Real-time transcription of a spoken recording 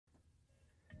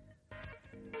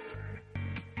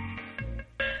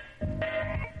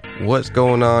What's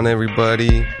going on,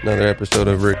 everybody? Another episode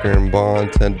of Ricker and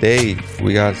Bond. Today,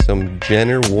 we got some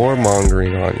Jenner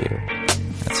warmongering on you.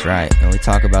 That's right. And we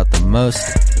talk about the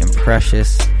most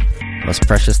precious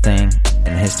thing in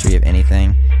the history of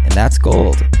anything, and that's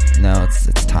gold. No, it's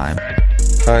time.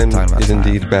 Time is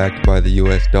indeed backed by the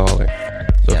US dollar.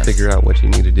 So yes. Figure out what you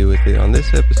need to do with it on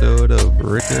this episode of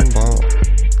Ricker and Bond.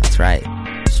 That's right.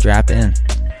 Strap in.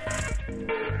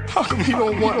 How come you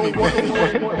don't want me? You know that new style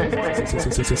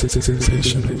that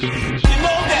you're looking for?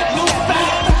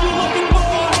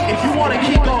 If you want to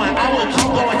keep going, I will keep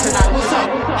going tonight. What's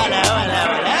up? Hello.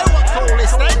 What cool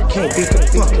is that? Can't beat the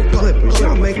fucking Clippers.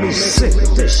 Y'all make me sick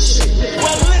with this shit.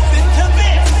 Well, listen to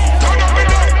this.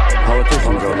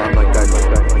 Politicians are a lot like that.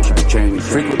 They should be changed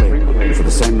frequently for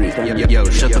the same reason. Yo,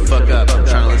 shut the fuck up. I'm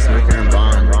trying to listen to Ricker and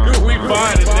Bond. Dude, we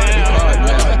find it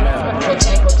now.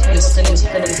 Protect the city.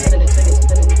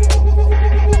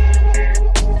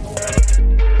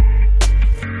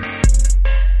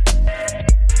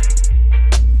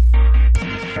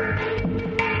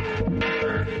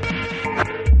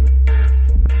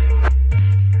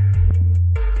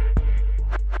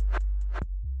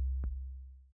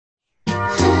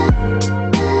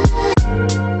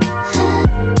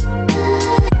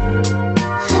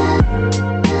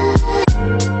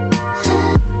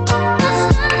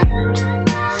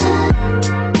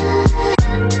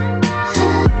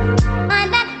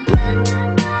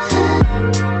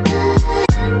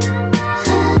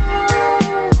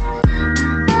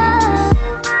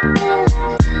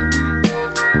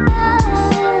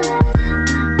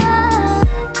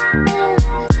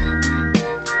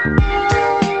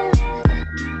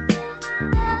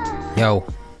 Yo.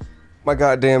 My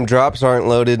goddamn drops aren't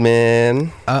loaded,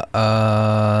 man. So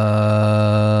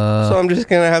I'm just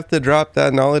gonna have to drop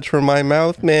that knowledge from my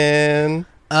mouth, man.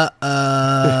 It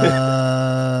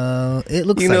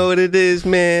looks you like, know what it is,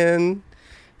 man.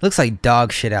 It looks like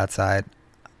dog shit outside.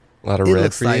 A lot of It red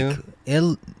looks for like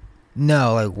you?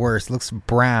 No, like worse. It looks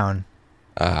brown.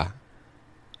 Yeah,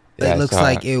 It looks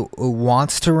like it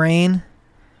wants to rain,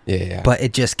 yeah. but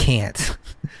it just can't.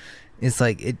 It's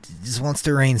like it just wants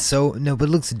to rain. But it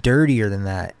looks dirtier than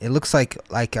that. It looks like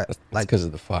because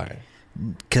of the fire.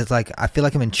 Because I feel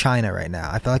like I'm in China right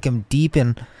now. I feel like I'm deep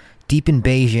in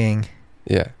Beijing.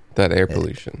 Yeah, that air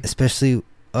pollution. Especially,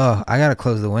 I gotta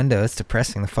close the window. It's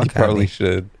depressing the fuck out of me. You probably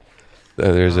should.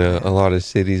 There's a lot of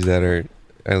cities that are,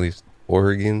 at least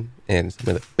Oregon and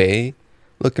some of the Bay,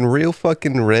 looking real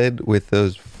fucking red with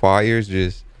those fires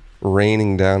just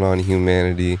raining down on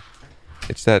humanity.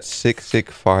 It's that sick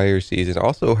fire season.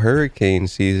 Also hurricane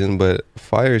season, but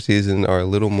fire season are a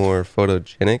little more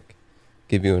photogenic.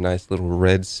 Give you a nice little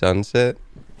red sunset.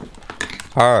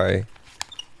 I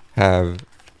have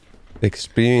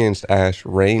experienced ash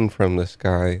rain from the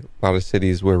sky. A lot of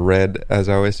cities were red, as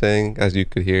I was saying, as you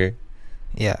could hear.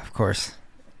 Yeah, of course.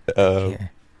 The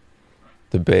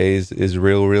Bays is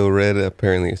real red.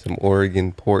 Apparently some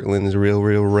Oregon, Portland is real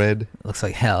red. Looks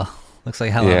like hell. Looks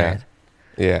like hell red.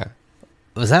 Yeah.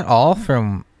 Was that all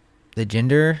from the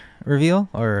gender reveal,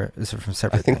 or is it from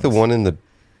separate I think things? the one in the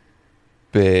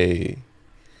Bay.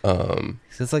 'Cause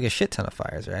it's like a shit ton of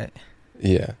fires, right?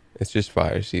 Yeah, it's just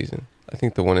fire season. I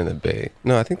think the one in the Bay.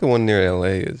 No, I think the one near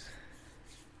LA is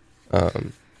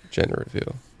gender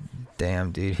reveal.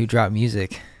 Damn, dude. Who dropped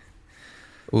music?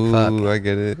 Ooh, Fuck. I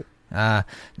get it.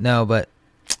 No, but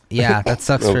yeah, that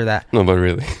sucks for that. No, but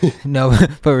really. No,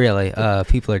 but really,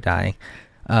 people are dying.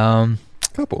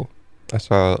 Couple. I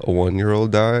saw a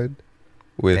 1-year-old died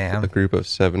with Damn. a group of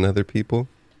 7 other people.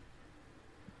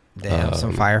 Damn,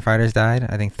 some firefighters died.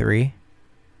 I think 3.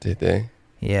 Did they?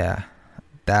 Yeah,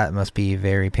 that must be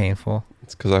very painful.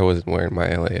 It's because I wasn't wearing my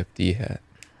LAFD hat.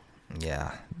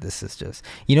 Yeah, this is just...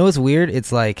 You know what's weird?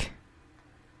 It's like...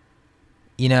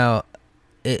 You know,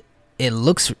 it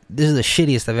looks... This is the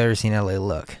shittiest I've ever seen LA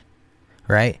look.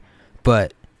 Right?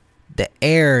 But the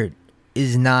air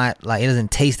is not... Like, it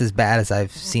doesn't taste as bad as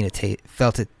I've seen it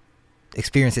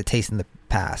experienced it taste in the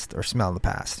past or smell in the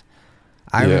past.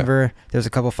 I remember there was a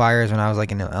couple fires when I was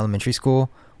like in elementary school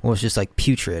when it was just like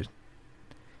putrid.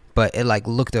 But it like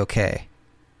looked okay.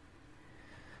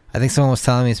 I think someone was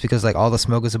telling me it's because like all the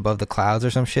smoke is above the clouds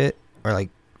or some shit, or like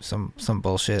some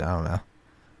bullshit. I don't know.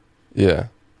 Yeah.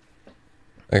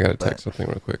 I gotta text something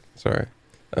real quick. Sorry.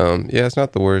 Yeah, it's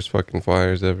not the worst fucking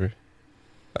fires ever.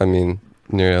 I mean,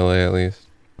 near LA at least.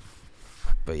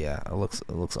 But yeah, it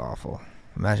looks awful.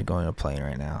 Imagine going on a plane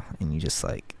right now and you just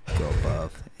like go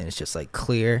above and it's just like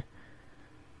clear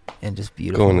and just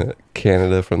beautiful. Going to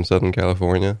Canada from Southern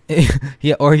California.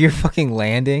 Yeah, or you're fucking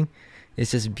landing.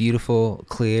 It's just beautiful,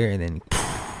 clear, and then...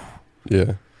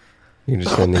 Yeah. You're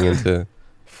descending into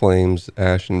flames,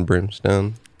 ash, and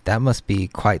brimstone. That must be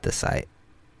quite the sight.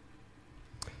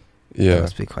 That Yeah.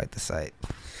 must be quite the sight.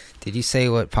 Did you say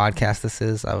what podcast this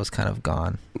is? I was kind of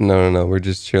gone. No. We're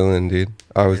just chilling, dude.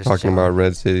 I was Just talking about chilling.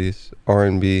 Red Cities,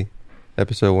 R&B,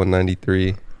 episode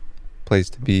 193, place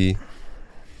to be.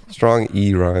 Strong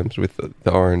E rhymes with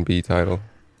the R&B title.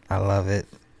 I love it.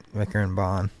 Ricker and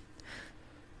Bond.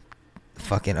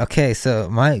 Fucking okay. So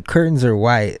my curtains are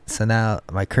white, so now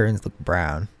my curtains look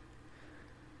brown.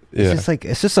 Yeah.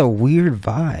 It's just a weird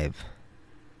vibe.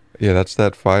 Yeah, that's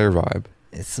that fire vibe.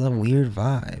 It's a weird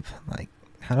vibe. Like,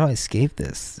 how do I escape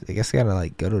this? I guess I gotta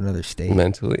like go to another state.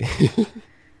 Mentally.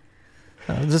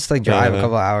 I'll just like drive a Yeah.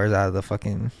 couple hours out of the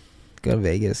fucking. Go to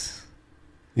Vegas.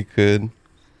 You could.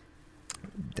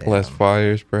 Damn. Less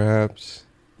fires, perhaps.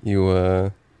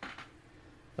 You,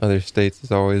 other states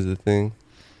is always the thing.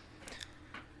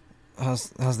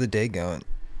 How's the day going?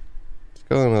 It's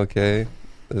going okay.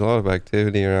 There's a lot of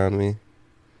activity around me.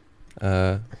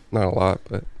 Not a lot,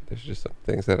 but there's just some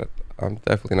things that I'm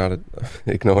definitely not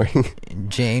ignoring.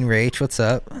 Jane Rach, what's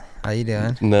up? How you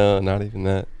doing? No, not even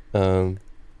that.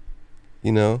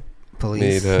 You know,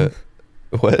 Police. made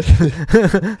what?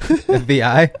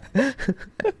 FBI.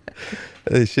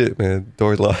 Hey, shit, man.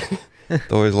 Door's locked.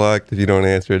 Door's locked. If you don't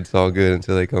answer, it's all good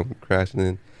until they come crashing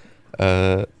in.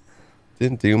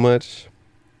 Didn't do much.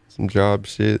 Some job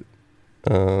shit.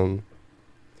 Other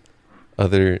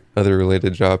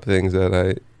related job things that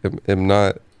I am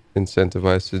not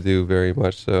incentivized to do very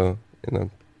much. So, and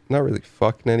I'm not really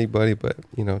fucking anybody, but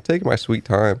you know, taking my sweet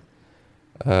time.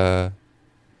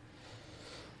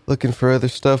 Looking for other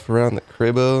stuff around the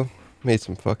cribbo. Made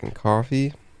some fucking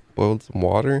coffee. Boiled some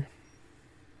water.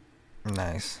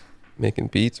 Nice. Making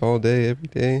beats all day, every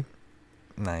day.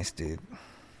 Nice, dude.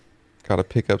 Gotta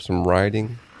pick up some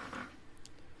writing.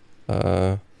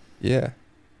 Yeah.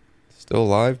 Still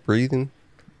alive, breathing,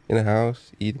 in a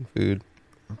house, eating food.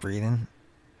 Breathing.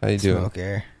 How you doing? Smoke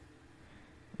air.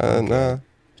 Nah,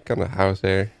 kind of house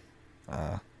air.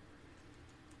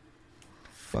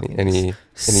 Fucking Any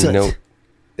soot.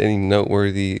 any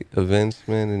noteworthy events,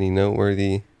 man? Any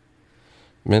noteworthy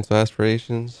mental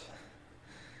aspirations?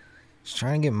 Just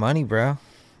trying to get money, bro.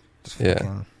 Just Yeah.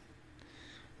 fucking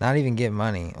not even get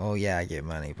money. Oh yeah, I get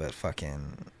money, but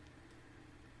fucking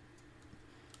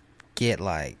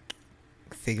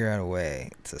figure out a way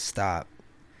to stop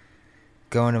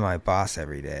going to my boss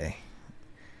every day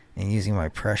and using my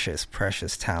precious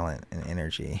talent and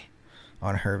energy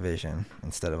on her vision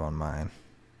instead of on mine.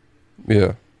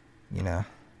 Yeah. You know?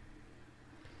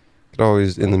 Could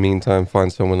always, in the meantime,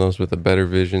 find someone else with a better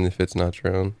vision if it's not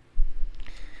your own.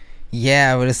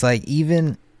 Yeah, but it's like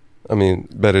even I mean,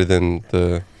 better than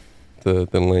the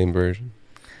lame version.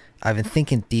 I've been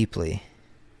thinking deeply.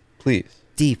 Please.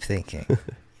 Deep thinking.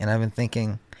 And I've been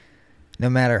thinking, no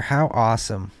matter how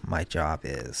awesome my job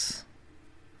is,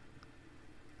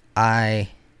 I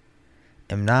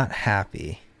am not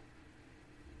happy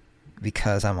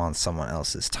because I'm on someone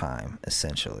else's time,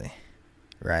 essentially.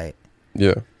 Right?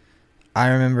 Yeah. I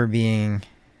remember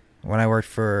when I worked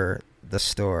for the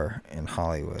store in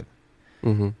Hollywood,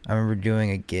 Mm-hmm. I remember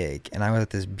doing a gig, and I was at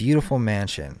this beautiful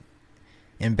mansion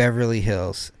in Beverly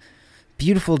Hills.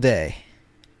 Beautiful day.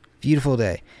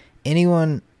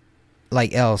 Anyone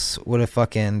like else would have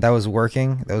that was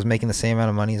working, that was making the same amount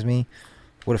of money as me,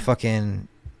 would have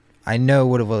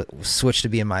switched to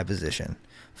be in my position.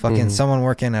 Someone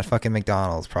working at fucking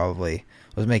McDonald's probably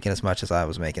was making as much as I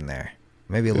was making there.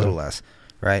 Maybe a little less,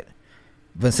 right?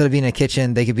 But instead of being in a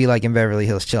kitchen, they could be like in Beverly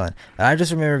Hills chilling. And I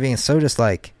just remember being so just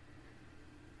like,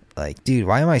 dude,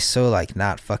 why am I so like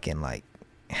not fucking like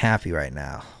happy right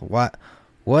now? What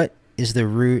is the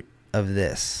root of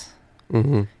this?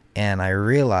 Mm-hmm. And I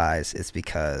realize it's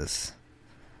because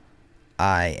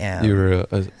I am. You were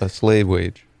a slave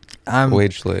wage.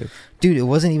 Wage slave. Dude, it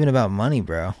wasn't even about money,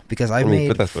 bro. Because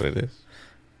But that's what it is.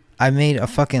 I made a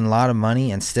fucking lot of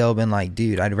money and still been like,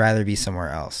 dude, I'd rather be somewhere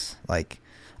else. Like,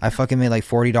 I fucking made like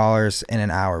 $40 in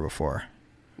an hour before.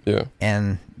 Yeah.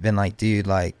 And been like, dude,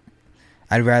 like,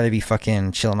 I'd rather be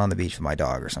fucking chilling on the beach with my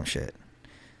dog or some shit.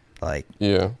 Like,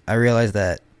 Yeah. I realized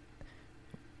that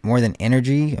more than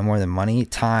energy and more than money,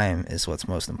 time is what's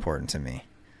most important to me.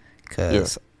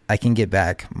 Because I can get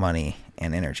back money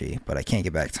and energy, but I can't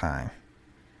get back time.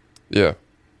 Yeah.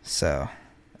 So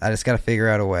I just got to figure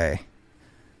out a way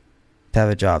to have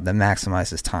a job that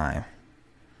maximizes time,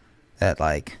 that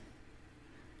like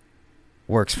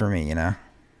works for me, you know?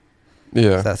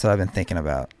 Yeah. So that's what I've been thinking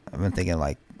about. I've been thinking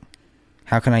like,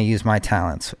 how can I use my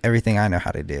talents, everything I know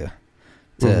how to do,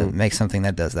 to make something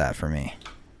that does that for me?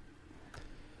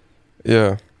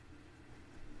 Yeah.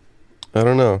 I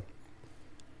don't know.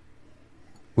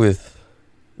 with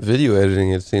video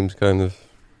editing, it seems kind of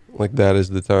like that is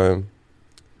the time,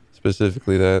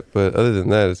 specifically that. But other than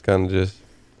that, it's kind of just,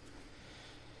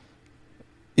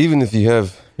 even if you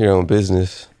have your own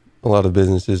business, a lot of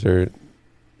businesses are,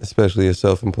 especially a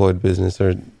self-employed business,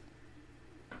 are,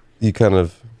 you kind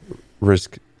of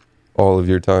risk all of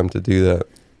your time to do that.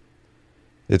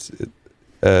 It's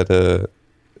at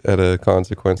a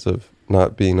consequence of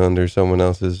not being under someone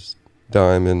else's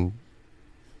dime and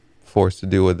forced to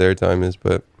do what their time is.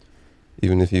 But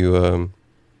even if you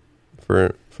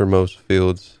for most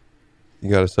fields, you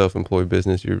got a self-employed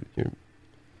business, you're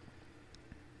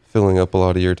filling up a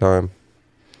lot of your time.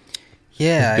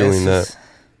 Yeah, doing that.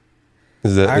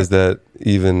 Is that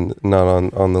even not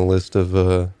on the list of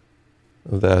the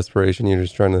aspiration? You're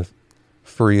just trying to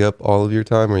free up all of your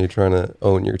time, or you're trying to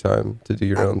own your time to do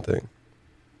your own thing?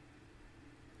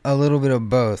 A little bit of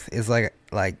both. It's like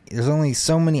there's only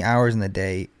so many hours in the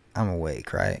day I'm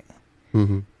awake, right?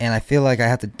 Mm-hmm. And I feel like I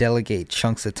have to delegate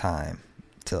chunks of time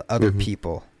to other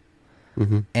people,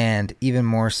 and even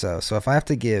more so. So if I have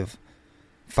to give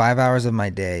 5 hours of my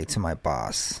day to my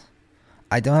boss,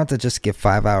 I don't have to just give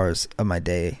 5 hours of my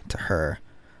day to her.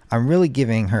 I'm really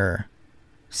giving her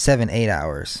 7-8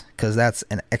 hours, because that's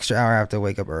an extra hour. I have to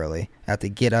wake up early. I have to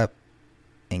get up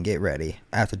and get ready.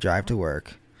 I have to drive to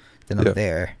work. Then I'm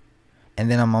there,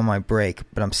 and then I'm on my break,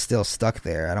 but I'm still stuck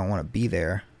there. I don't want to be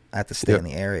there. I have to stay in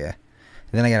the area.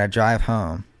 And then I gotta drive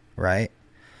home, right?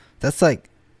 That's like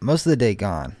most of the day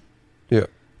gone. Yeah.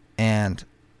 And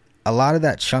a lot of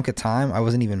that chunk of time, I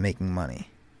wasn't even making money.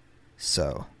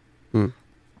 So I'm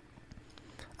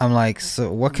like, so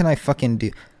what can I fucking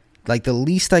do? Like, the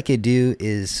least I could do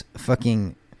is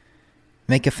fucking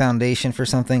make a foundation for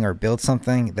something or build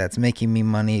something that's making me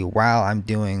money while I'm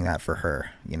doing that for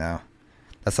her, you know?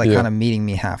 That's like kind of meeting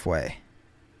me halfway.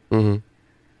 Mm-hmm.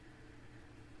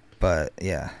 But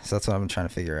yeah, so that's what I'm trying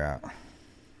to figure out.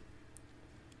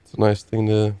 It's a nice thing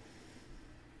to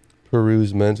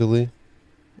peruse mentally.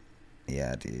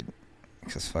 Yeah, dude.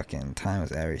 Because fucking time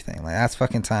is everything. Like, that's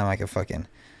fucking time I can fucking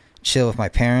chill with my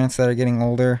parents that are getting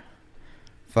older.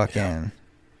 Fucking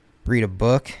read a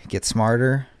book, get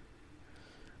smarter.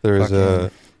 There was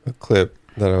a clip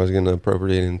that I was going to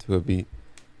appropriate into a beat.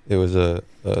 It was a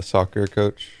soccer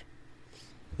coach,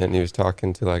 and he was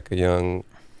talking to like a young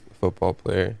football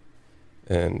player,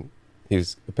 and he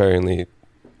was apparently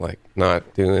like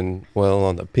not doing well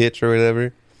on the pitch or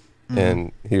whatever.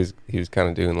 And he was kind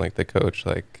of doing like the coach,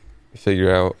 like,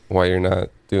 figure out why you're not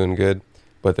doing good.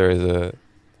 But there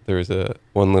was a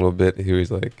one little bit he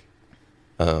was like,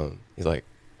 he's like,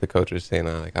 the coach was saying,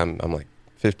 I'm like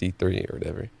 53 or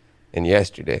whatever, and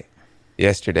yesterday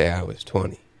I was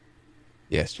 20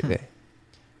 yesterday.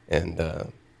 And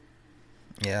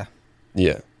Yeah.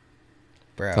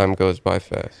 Bro, time goes by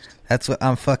fast. that's what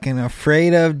I'm fucking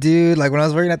afraid of, dude. Like, when I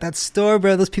was working at that store,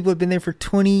 bro, those people have been there for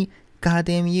 20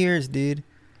 goddamn years, dude.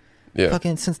 Yeah.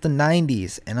 Fucking since the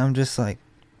 90s. And I'm just like,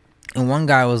 and one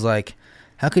guy was like,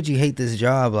 how could you hate this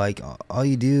job? Like, all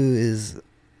you do is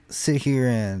sit here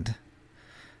and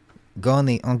go on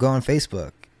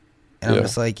Facebook. And I'm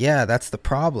just like, yeah, that's the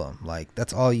problem. Like,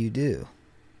 that's all you do.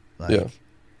 Like,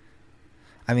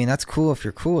 I mean, that's cool if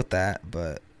you're cool with that,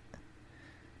 but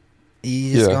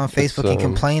you just go on Facebook and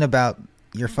complain about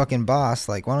your fucking boss.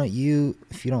 Like, why don't you,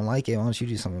 if you don't like it, why don't you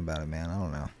do something about it, man? I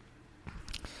don't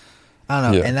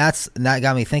know. And that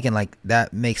got me thinking, like,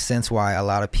 that makes sense why a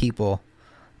lot of people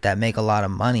that make a lot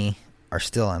of money are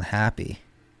still unhappy.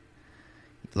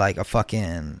 Like,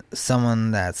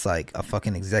 someone that's like a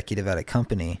fucking executive at a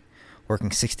company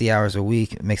working 60 hours a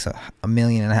week, makes $1.5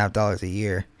 million a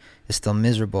year, is still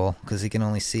miserable because he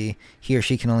or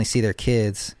she can only see their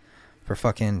kids for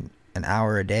fucking an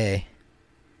hour a day.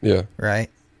 Yeah. Right?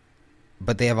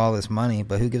 But they have all this money,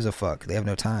 but who gives a fuck? They have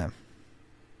no time.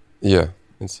 Yeah.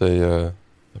 It's a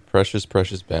precious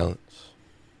balance.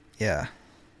 Yeah.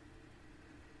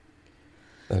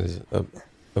 That is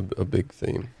a big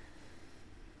theme.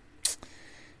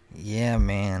 Yeah,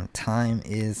 man. Time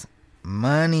is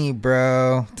money,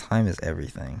 bro. Time is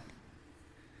everything.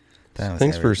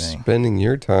 Thanks for spending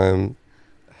your time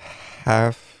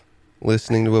half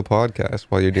listening to a podcast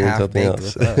while you're doing something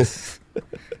else.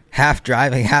 Half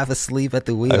driving, half asleep at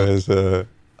the wheel.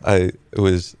 I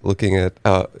was looking at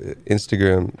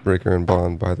Instagram, Ricker and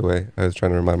Bond, by the way. I was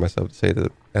trying to remind myself to say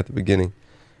that at the beginning.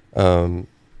 I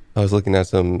was looking at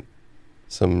some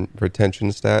retention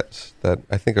stats that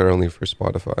I think are only for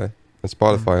Spotify. And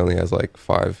Spotify only has like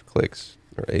 5 clicks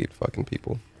or 8 fucking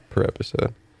people per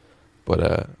episode.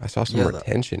 But I saw some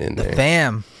retention in there. The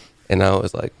fam. And I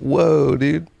was like, whoa,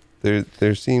 dude.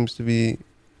 There seems to be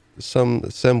some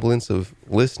semblance of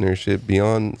listenership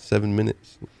beyond 7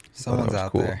 minutes. Someone's was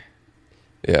out cool. there.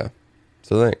 Yeah.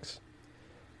 So thanks.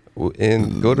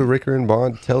 And go to Ricker and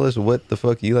Bond. Tell us what the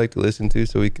fuck you like to listen to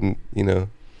so we can,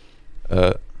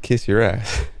 kiss your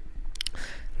ass.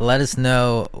 Let us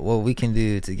know what we can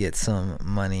do to get some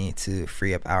money to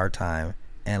free up our time,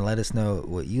 and let us know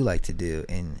what you like to do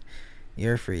in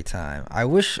your free time. I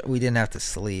wish we didn't have to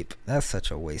sleep. That's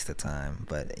such a waste of time,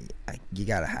 but you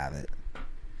gotta have it.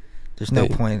 There's no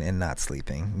point in not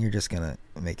sleeping. You're just gonna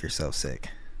make yourself sick.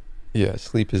 Yeah,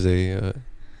 sleep is a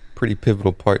pretty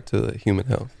pivotal part to human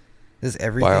health. Does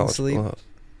everything Biological sleep? health.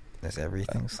 Does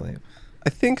everything sleep? I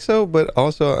think so, but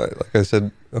also, like I said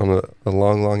on a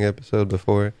long episode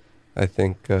before, I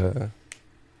think that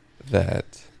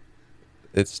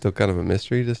it's still kind of a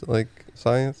mystery, just like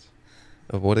science,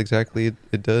 of what exactly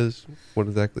it does, what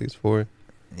exactly it's for.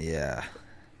 Yeah.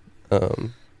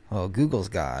 Well, Google's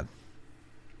God.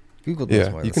 Google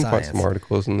does more you than can science. find some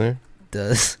articles in there.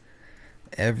 Does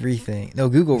everything. No,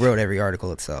 Google wrote every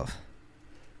article itself.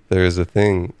 There is a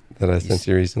thing that I sent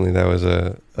you recently that was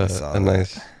a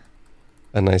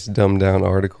nice dumbed down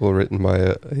article written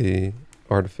by a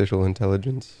artificial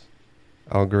intelligence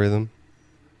algorithm.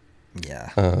 Yeah.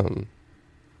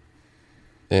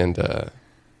 And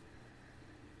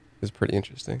it's pretty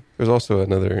interesting. There's also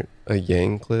a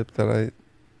Yang clip that I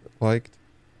liked,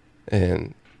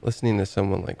 and listening to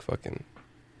someone like fucking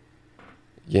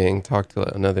Yang talk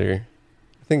to another,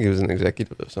 I think he was an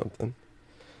executive of something,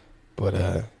 but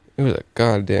it was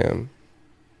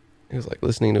it was like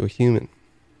listening to a human.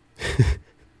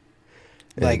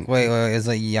 Like, wait, is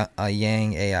it a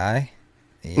Yang AI?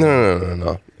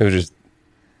 No. It was just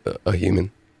a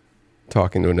human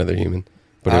talking to another human,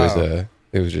 but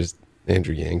it was just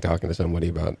Andrew Yang talking to somebody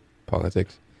about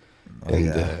politics,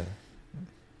 it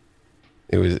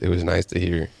was nice to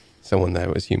hear someone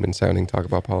that was human sounding talk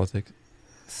about politics.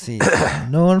 See,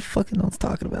 no one fucking knows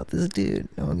talking about this dude.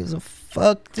 No one gives a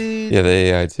fuck, dude. Yeah, the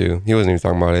AI too. He wasn't even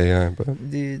talking about AI,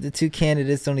 but dude, the two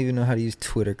candidates don't even know how to use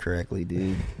Twitter correctly,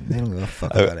 dude. They don't give a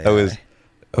fuck about AI.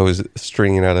 I was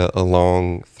stringing out a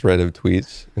long thread of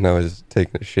tweets, and I was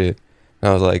taking a shit. And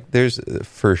I was like, "There's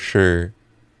for sure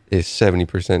a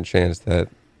 70% chance that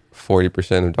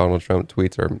 40% of Donald Trump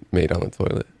tweets are made on the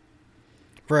toilet."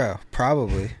 Bro,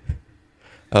 probably.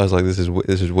 I was like, "This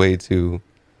is way too."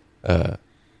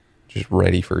 Just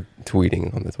ready for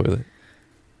tweeting on the toilet.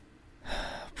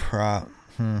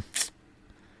 Probably.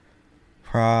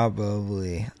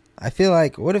 I feel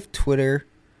like, what if Twitter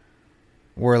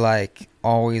were like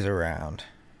always around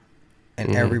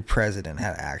and every president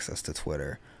had access to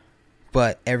Twitter,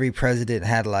 but every president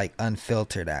had like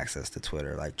unfiltered access to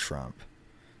Twitter, like Trump?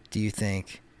 Do you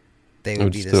think they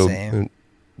would be the same?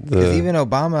 Because even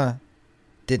Obama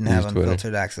didn't have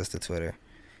unfiltered access to Twitter.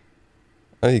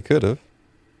 Oh, he could have.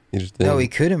 He just didn't. No, he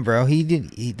couldn't, bro.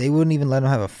 They wouldn't even let him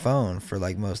have a phone for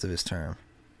like most of his term.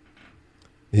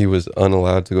 He was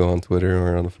unallowed to go on Twitter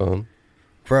or on a phone.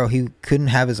 Bro, he couldn't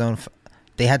have his own.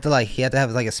 He had to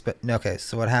have like a okay,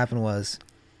 so what happened was,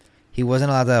 he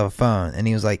wasn't allowed to have a phone, and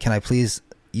he was like, "Can I please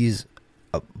use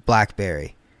a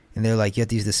BlackBerry?" And they're like, "You have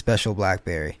to use this special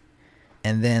BlackBerry."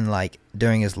 And then like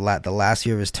during the last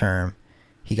year of his term,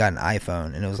 he got an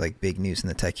iPhone, and it was like big news in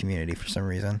the tech community for some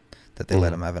reason that they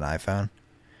let him have an iPhone.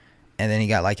 And then he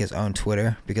got like his own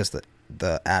Twitter, because the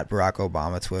at Barack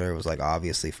Obama Twitter was like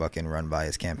obviously fucking run by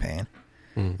his campaign.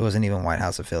 It wasn't even White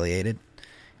House affiliated.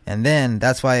 And then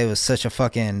that's why it was such a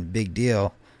fucking big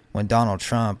deal when Donald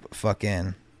Trump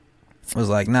fucking was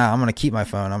like, "Nah, I'm gonna keep my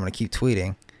phone. I'm gonna keep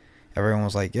tweeting." Everyone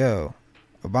was like, "Yo,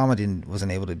 Obama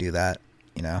wasn't able to do that,"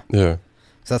 you know? Yeah.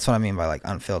 So that's what I mean by like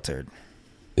unfiltered.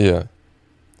 Yeah.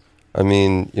 I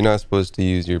mean, you're not supposed to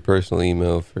use your personal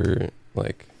email for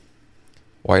like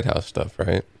White House stuff,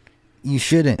 right? You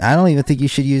shouldn't. I don't even think you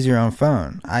should use your own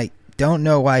phone. I don't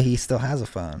know why he still has a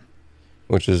phone.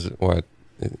 Which is why,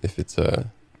 if it's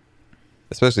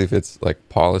especially if it's like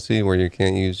policy where you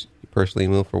can't use your personal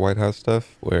email for White House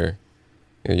stuff, where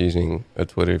you're using a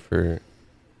Twitter for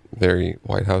very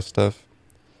White House stuff,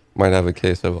 might have a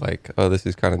case of like, oh, this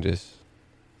is kind of just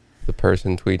the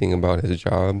person tweeting about his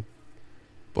job.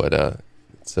 But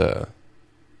it's I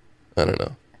don't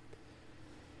know.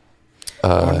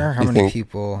 I wonder how many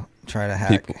people try to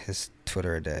hack his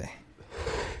Twitter a day.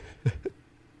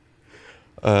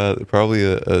 Probably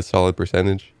a solid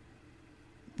percentage.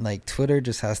 Like, Twitter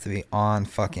just has to be on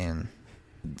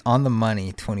the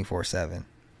money 24/7.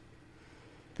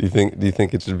 Do you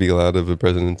think it should be allowed of a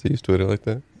president to use Twitter like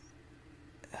that?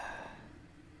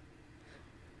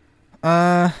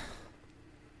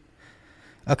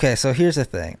 Okay, so here's the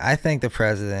thing. I think the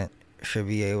president should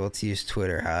be able to use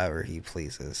Twitter however he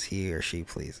or she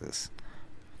pleases.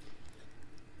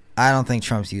 I don't think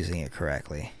Trump's using it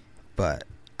correctly, but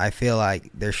I feel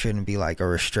like there shouldn't be like a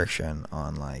restriction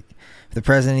on like if the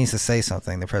president needs to say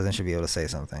something, the president should be able to say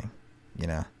something, you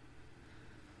know,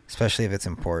 especially if it's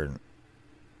important.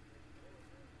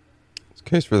 It's a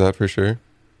case for that for sure.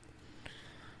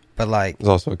 But like, there's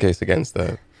also a case against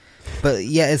that. But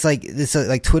yeah, it's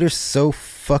like Twitter's so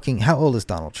fucking. How old is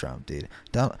Donald Trump, dude?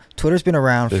 Twitter's been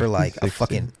around for like a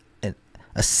fucking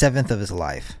a seventh of his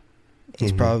life.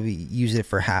 He's probably used it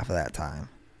for half of that time.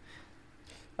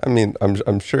 I mean,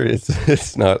 I'm sure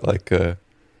it's not like a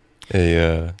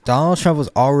Donald Trump was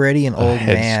already an old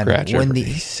man when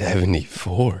he's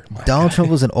 74. Donald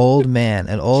Trump was an old man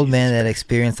that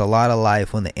experienced a lot of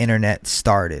life when the internet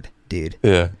started, dude.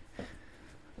 Yeah,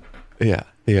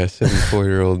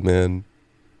 74-year-old man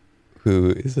who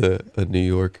is a New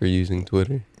Yorker using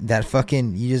Twitter. That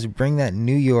fucking, you just bring that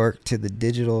New York to the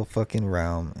digital fucking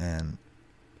realm, and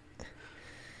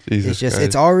Jesus it's just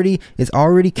Christ. it's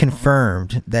already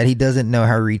confirmed that he doesn't know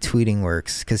how retweeting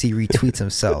works because he retweets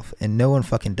himself, and no one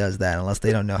fucking does that unless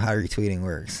they don't know how retweeting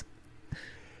works.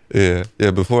 Yeah.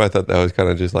 Before I thought that was kind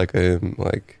of just like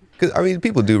because I mean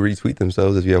people do retweet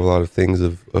themselves if you have a lot of things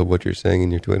of what you're saying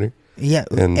in your Twitter. Yeah,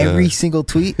 and, every single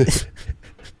tweet.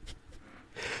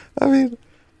 I mean,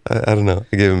 I don't know.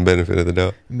 I gave him benefit of the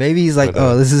doubt. Maybe he's like,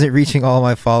 this isn't reaching all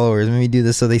my followers. Let me do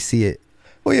this so they see it.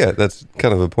 Well, yeah, that's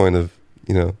kind of a point of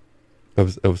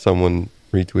of someone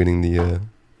retweeting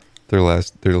their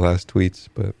last tweets.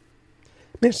 But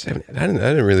man, I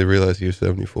didn't really realize he was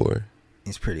 74.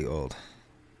 He's pretty old.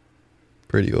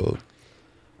 Pretty old.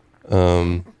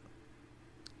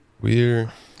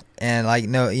 We're. And like,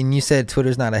 no, and you said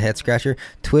Twitter's not a head scratcher.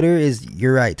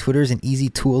 You're right. Twitter's an easy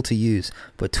tool to use,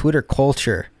 but Twitter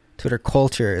culture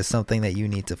is something that you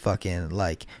need to fucking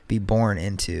like be born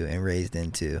into and raised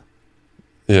into.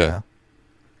 Yeah. You know?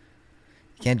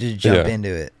 You can't just jump into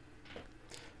it.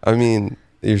 I mean,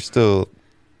 you're still.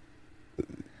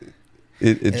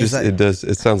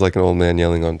 It sounds like an old man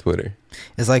yelling on Twitter.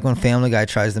 It's like when Family Guy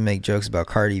tries to make jokes about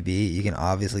Cardi B. You can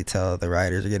obviously tell the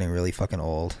writers are getting really fucking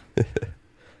old.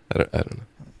 I don't know.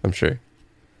 I'm sure.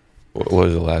 What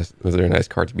was the last? Was there a nice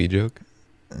Cardi B joke?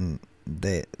 And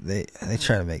they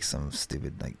try to make some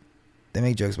stupid they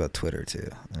make jokes about Twitter too.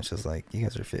 And it's just like, you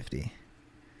guys are 50.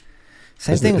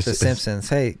 Same thing with The Simpsons.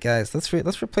 Hey guys, let's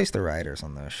replace the writers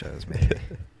on those shows, maybe.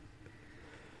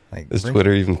 Is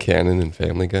Twitter even canon in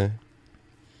Family Guy?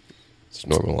 It's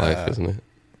normal life, isn't it?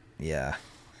 Yeah.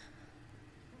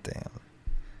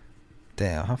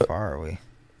 Damn. How far are we?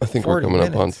 I think we're coming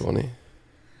up on 20.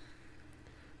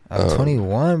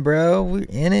 21, bro. We're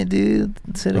in it, dude.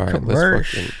 Let's hit a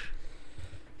commercial.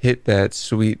 Hit that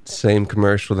sweet same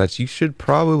commercial that you should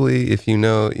probably, if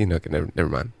never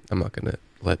mind. I'm not gonna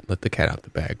let the cat out the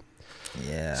bag.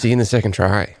 Yeah. See you in the second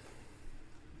try.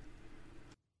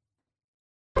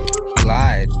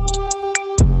 Lied.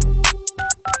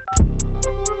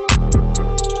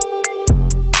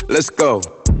 Let's go.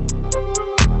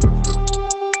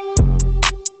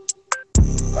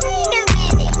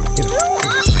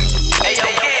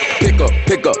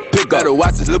 Pick up. Better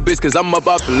watch this little bitch, cause I'm up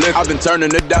off the liquor. I've been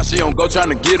turning her down, she don't go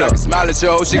tryna get up. Smile at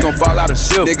your hoe, she gon' fall out of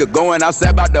shit. Nigga going outside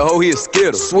about the hoe, he a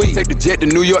skittle. Sweet, take the jet to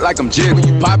New York like I'm jiggle. When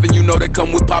you poppin', you know they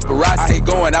come with paparazzi. I hate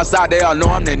going outside, they all know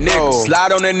I'm that nigga.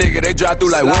 Slide on that nigga, they drive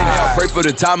through like Wednesday. I pray for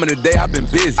the time of the day, I've been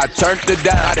busy. I turned her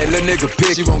down, that little nigga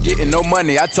pick. She won't getting no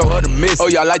money, I told her to miss. Oh,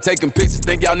 y'all like taking pictures,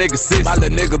 think y'all niggas sis. My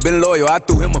little nigga been loyal, I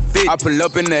threw him a fit. I pull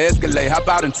up in the Escalade, hop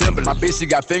out in Timberland. My bitch, she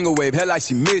got finger wave, hell like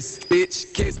she miss.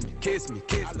 Bitch, kiss me.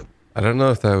 I don't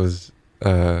know if that was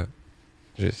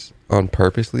just on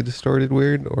purposely distorted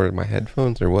weird or my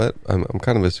headphones or what. I'm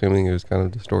kind of assuming it was kind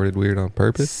of distorted weird on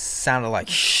purpose. Sounded like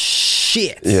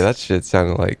shit. Yeah, that shit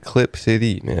sounded like Clip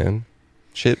City, man.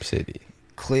 Chip City.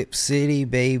 Clip City,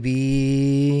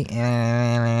 baby.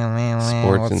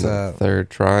 Sports in the third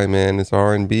try, man. It's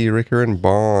R&B, Ricker and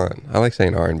Bond. I like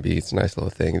saying R&B. It's a nice little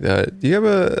thing. Do you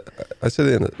have I said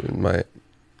it in a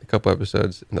couple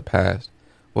episodes in the past.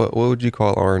 What would you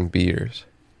call R&Bers?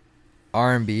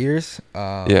 R&Bers?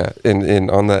 Yeah,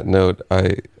 and on that note,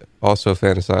 I also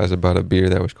fantasize about a beer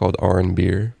that was called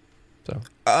R&Beer. So.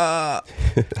 How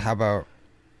about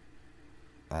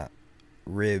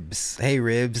Ribs? Hey,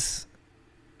 Ribs.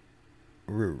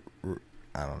 I don't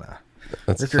know.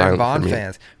 That's Ricker and Bond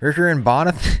fans. Ricker and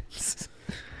Bond.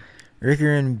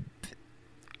 Ricker and...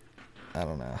 I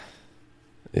don't know.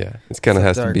 Yeah, it kind of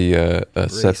has to be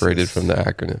separated from the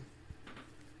acronym.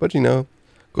 But go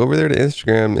over there to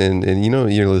Instagram and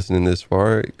you're listening this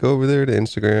far. Go over there to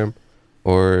Instagram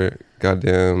or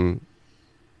goddamn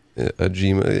a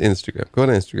Gmail, Instagram. Go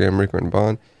to Instagram, Rick and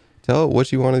Bond. Tell it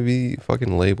what you want to be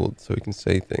fucking labeled so we can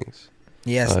say things.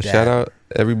 Yes, Dad. Shout out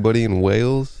everybody in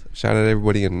Wales. Shout out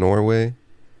everybody in Norway.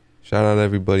 Shout out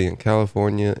everybody in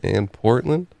California and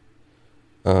Portland.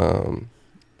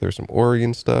 There's some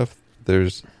Oregon stuff.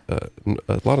 There's a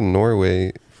lot of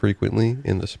Norway frequently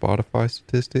in the Spotify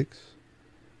statistics.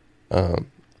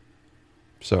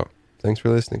 So thanks for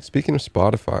listening. Speaking of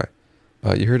Spotify,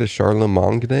 you heard of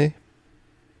Charlemagne?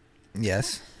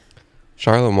 Yes.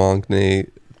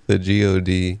 Charlemagne, the God,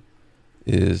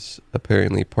 is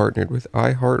apparently partnered with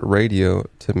iHeartRadio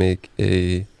to make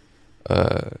a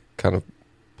kind of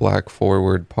Black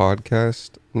Forward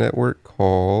podcast network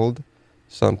called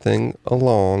something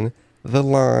along the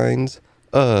lines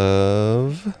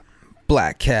of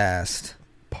Blackcast.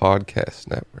 Podcast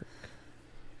Network.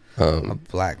 A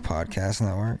Black Podcast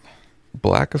Network.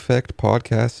 Black Effect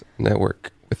Podcast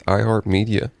Network with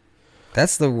iHeartMedia.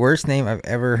 That's the worst name I've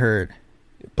ever heard.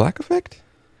 Black Effect?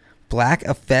 Black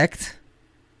Effect?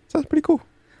 Sounds pretty cool.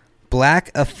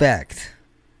 Black Effect.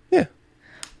 Yeah.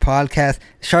 Podcast.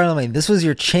 Charlemagne, this was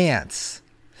your chance.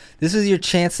 This was your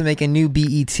chance to make a new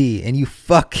BET, and you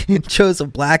fucking chose a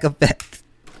Black Effect.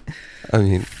 I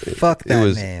mean, Fuck that it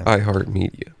was name.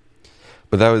 iHeartMedia.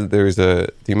 But do you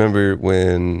remember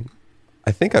when,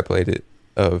 I think I played it,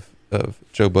 of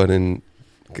Joe Budden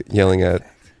yelling at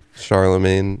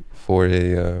Charlemagne for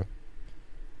kind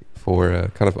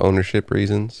of ownership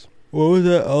reasons? What was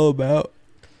that all about?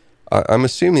 I'm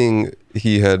assuming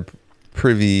he was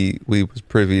privy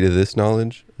to this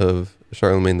knowledge of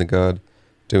Charlemagne the God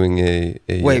doing a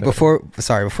Wait, before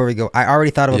we go, I already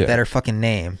thought of a Yeah. better fucking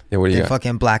name. Yeah, what do you than got?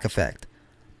 fucking Black Effect.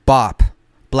 BOP.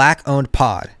 Black owned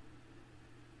pod.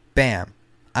 Bam.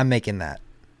 I'm making that.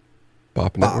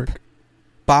 Bop Network.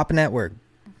 BOP Network.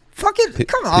 Fucking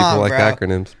come on, People like bro.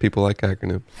 acronyms. People like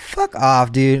acronyms. Fuck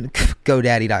off, dude.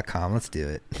 GoDaddy.com. Let's do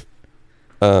it.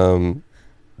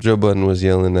 Joe Budden was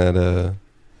yelling at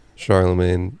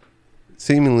Charlemagne,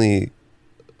 seemingly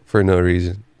for no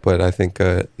reason, but I think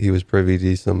he was privy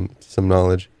to some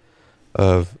knowledge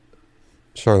of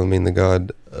Charlemagne the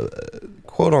God,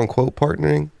 quote unquote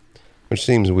partnering, which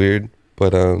seems weird,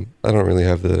 but I don't really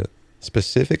have the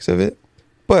specifics of it.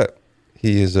 But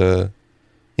he is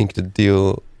inked a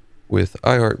deal with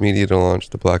iHeartMedia to launch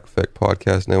the Black Effect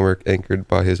Podcast Network, anchored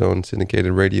by his own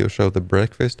syndicated radio show, The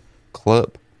Breakfast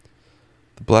Club.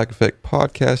 The Black Effect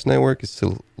Podcast Network is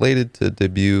slated to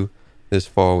debut this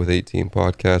fall with 18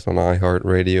 podcasts on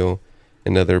iHeartRadio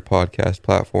and other podcast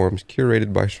platforms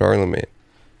curated by Charlemagne.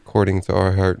 According to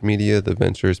iHeartMedia, the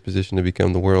venture is positioned to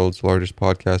become the world's largest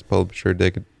podcast publisher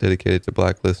dedicated to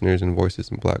Black listeners and voices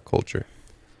in Black culture.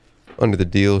 Under the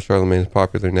deal, Charlemagne's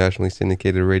popular nationally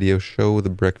syndicated radio show, The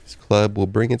Breakfast Club, will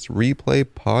bring its replay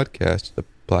podcast to the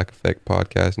Black Effect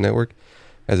Podcast Network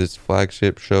as its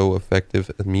flagship show, effective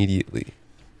immediately.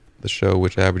 The show,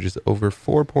 which averages over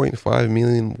 4.5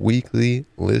 million weekly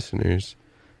listeners.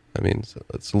 I mean,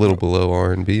 it's a little below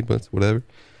R&B, but it's whatever.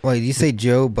 Wait, did you say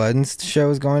Joe Budden's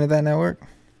show is going to that network?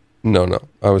 No.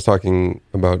 I was talking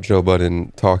about Joe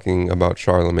Budden talking about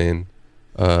Charlemagne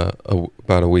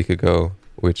about a week ago,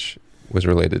 which was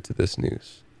related to this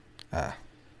news.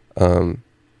 The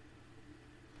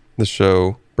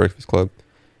show, Breakfast Club,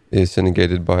 is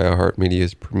syndicated by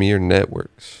iHeartMedia's premier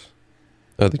networks.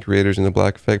 The creators in the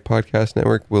Black Effect Podcast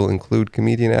Network will include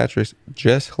comedian actress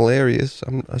Jess Hilarious,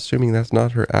 I'm assuming that's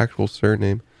not her actual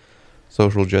surname,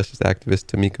 social justice activist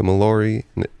Tamika Mallory,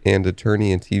 and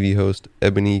attorney and TV host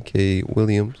Ebony K.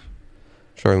 Williams.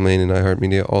 Charlemagne and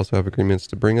iHeartMedia also have agreements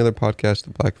to bring other podcasts to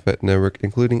the Black Effect Network,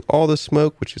 including All the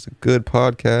Smoke, which is a good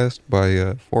podcast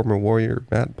by former Warrior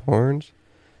Matt Barnes,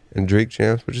 and Drake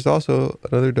Champs, which is also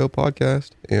another dope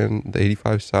podcast, and the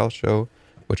 85 South Show,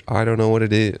 which I don't know what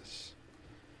it is.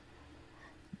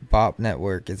 BOP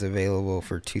Network is available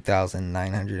for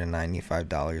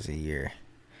 $2,995 a year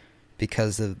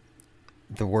because of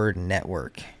the word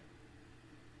network.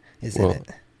 Isn't it?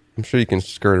 I'm sure you can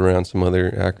skirt around some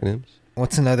other acronyms.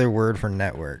 What's another word for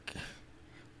network?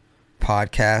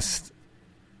 Podcast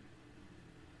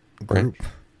group. Right.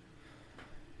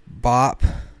 BOP.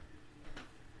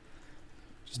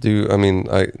 Just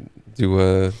I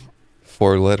do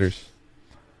 4 letters.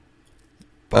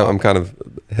 I'm kind of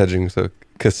hedging, so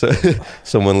because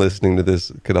someone listening to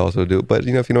this could also do it. But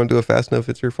if you don't do it fast enough,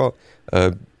 it's your fault.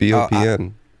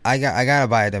 BOPN. I gotta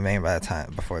buy a domain by the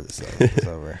time before this is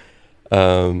over.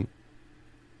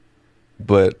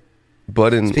 But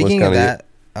Budden Speaking was of kind that,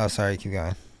 oh sorry, keep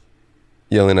going.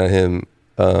 yelling at him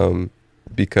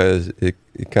because it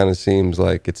kind of seems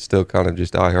like it's still kind of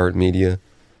just iHeartMedia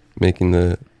making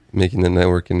the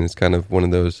network, and it's kind of one of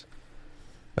those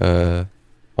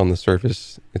on the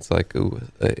surface, it's like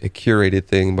a curated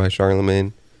thing by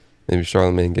Charlemagne. Maybe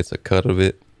Charlemagne gets a cut of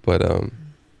it, but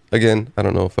again, I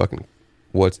don't know fucking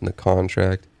what's in the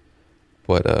contract,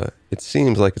 but it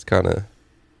seems like it's kind of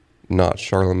not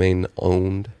Charlemagne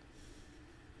owned.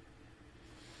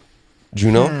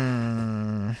 Juno,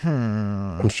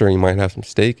 I'm sure he might have some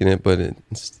stake in it, but it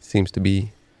seems to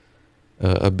be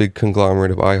a big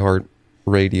conglomerate of iHeart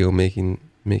Radio making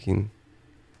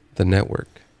the network.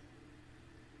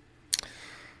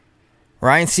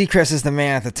 Ryan Seacrest is the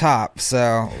man at the top,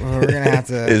 so we're gonna have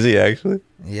to. Is he actually?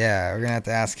 Yeah, we're gonna have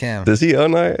to ask him. Does he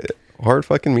own iHeart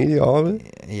fucking Media, all of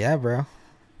it? Yeah, bro.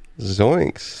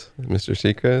 Zoinks, Mr.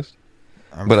 Seacrest.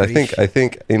 I'm I pretty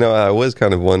think I was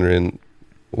kind of wondering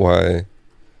why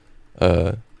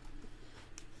there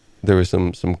was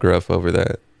some gruff over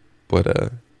that, but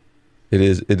it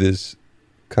is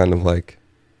kind of like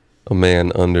a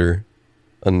man under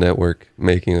a network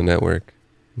making a network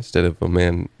instead of a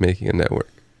man making a network.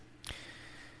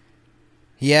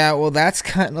 Yeah, well, that's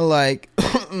kind of like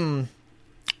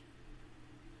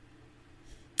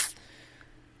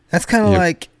that's kind of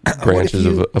like branches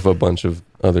of a bunch of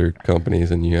other companies,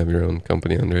 and you have your own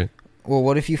company under it. Well,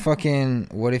 what if you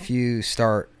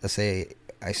start, let's say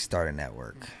I start a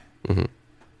network. Mm-hmm.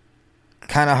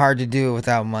 Kind of hard to do it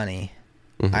without money.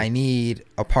 Mm-hmm. I need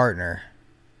a partner.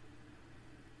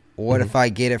 What if I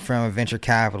get it from a venture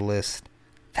capitalist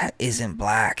that isn't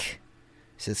black?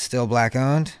 Is it still black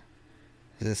owned?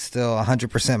 Is it still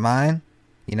 100% mine?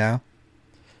 You know?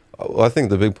 Well, I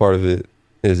think the big part of it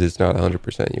is it's not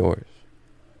 100% yours.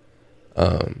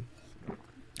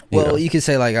 You could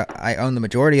say, like, I own the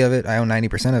majority of it. I own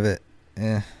 90% of it.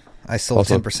 I sold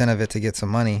Also, 10% of it to get some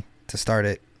money to start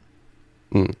it.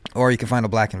 Or you can find a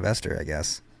black investor, I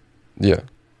guess. Yeah.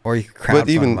 Or you could crowdfund But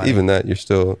even money. that, you're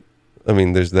still, I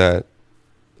mean, there's that,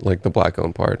 like the black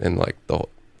owned part and like the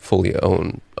fully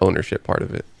owned ownership part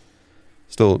of it.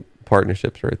 Still,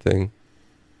 partnerships are a thing.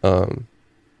 But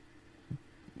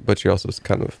you're also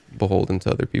kind of beholden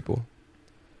to other people.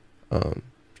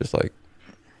 Just like,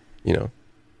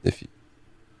 if you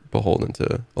beholden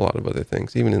to a lot of other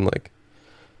things, even in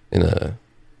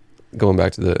going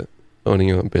back to the owning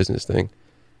your own business thing,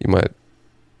 you might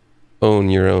own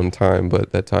your own time,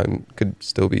 but that time could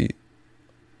still be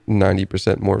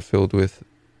 90% more filled with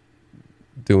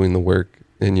doing the work,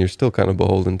 and you're still kind of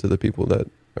beholden to the people that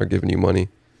are giving you money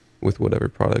with whatever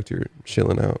product you're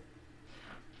shilling out.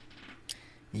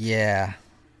 Yeah.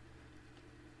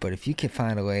 But if you can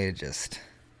find a way to just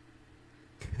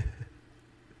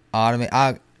automate,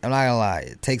 I'm not gonna lie,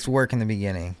 it takes work in the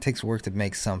beginning. It takes work to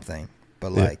make something.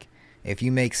 But like, if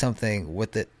you make something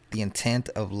with the intent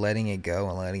of letting it go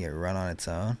and letting it run on its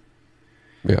own,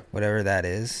 whatever that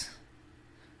is,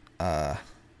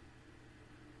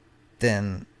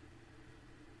 then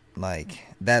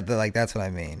that's what I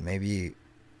mean. Maybe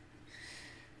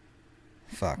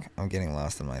fuck, I'm getting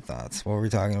lost in my thoughts. What were we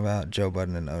talking about? Joe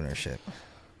Budden and ownership.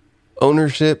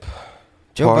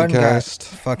 Joe Budden got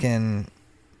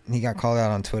he got called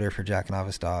out on Twitter for jacking off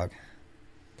his dog.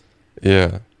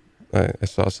 Yeah, I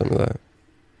saw some of that.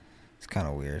 It's kind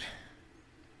of weird.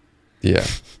 Yeah,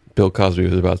 Bill Cosby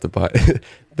was about to buy.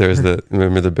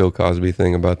 Remember the Bill Cosby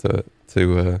thing about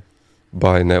to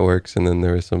buy networks, and then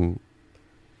there was some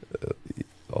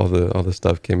all the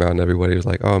stuff came out, and everybody was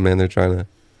like, "Oh man, they're trying to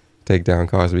take down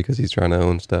Cosby because he's trying to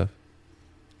own stuff."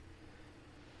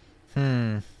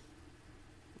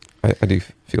 I do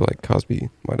feel like Cosby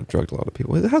might have drugged a lot of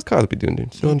people. How's Cosby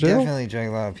doing? Still in jail? Definitely drugged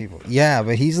a lot of people. Yeah,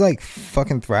 but he's like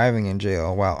fucking thriving in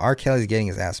jail while R. Kelly's getting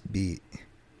his ass beat.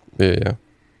 Yeah.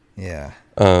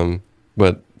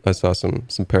 But I saw some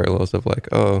parallels of like,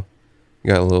 you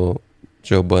got a little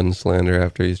Joe Budden slander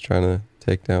after he's trying to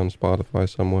take down Spotify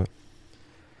somewhat.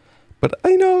 But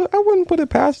I wouldn't put it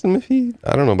past him if I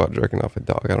don't know about jerking off a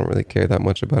dog. I don't really care that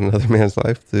much about another man's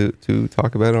life to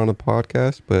talk about it on a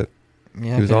podcast, but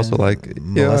Yeah, he was also like,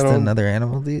 molest another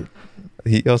animal, dude.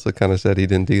 He also kind of said he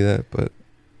didn't do that, but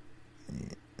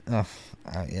I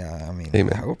mean, hey,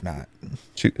 man. I hope not.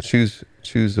 Choose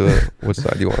what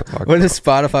side you want to talk What about. if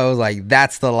Spotify was like,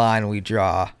 that's the line we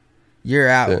draw. You're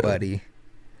out, buddy.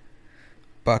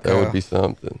 Bucko. That would be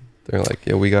something. They're like,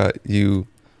 yeah, we got you.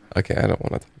 Okay, I don't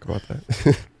want to talk about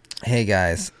that. Hey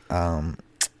guys,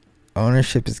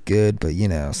 ownership is good, but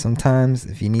sometimes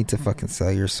if you need to fucking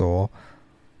sell your soul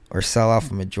or sell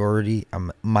off a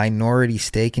minority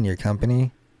stake in your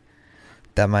company,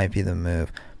 that might be the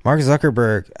move. Mark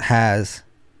Zuckerberg has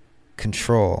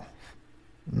control.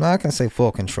 I'm not going to say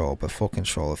full control, but full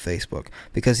control of Facebook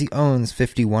because he owns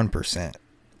 51%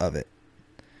 of it.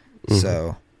 Mm-hmm.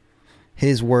 So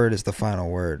his word is the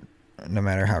final word. no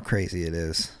matter how crazy it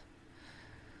is.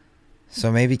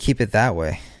 So maybe keep it that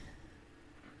way.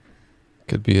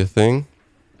 Could be a thing.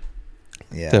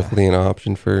 Yeah. Definitely an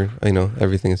option for,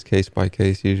 everything is case by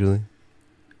case usually.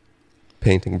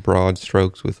 Painting broad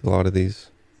strokes with a lot of these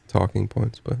talking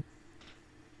points, but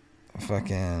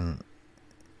Fucking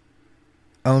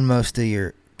own most of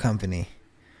your company.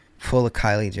 Full of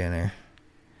Kylie Jenner.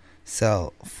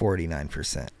 Sell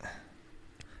 49%.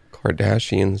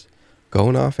 Kardashians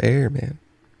going off air, man.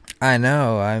 I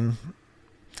know. I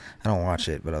don't watch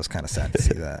it, but I was kind of sad to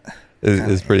see that.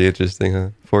 It's pretty interesting, huh?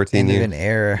 14 years. An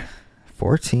era.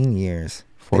 14 years.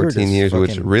 14 years,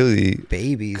 which really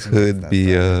babies could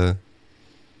be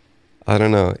I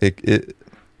don't know.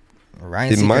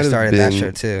 Ryan Seacrest started that show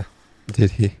too.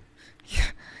 Did he? Yeah.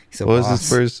 He's a What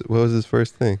boss. was his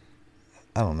first thing?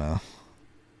 I don't know.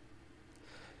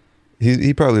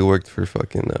 He probably worked for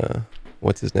fucking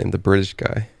what's his name? The British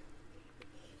guy.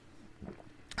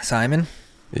 Simon?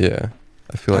 Yeah.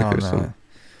 I feel like there's some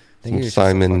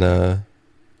Simon what's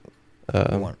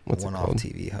it one-off called?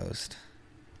 TV host.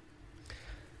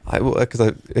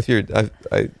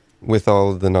 With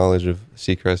all the knowledge of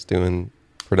Seacrest doing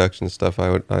production stuff,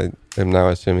 I am now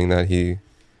assuming that he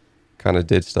kind of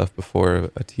did stuff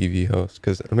before a TV host,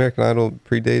 because American Idol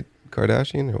predate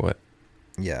Kardashian or what?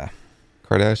 Yeah.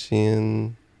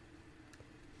 Kardashian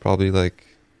probably like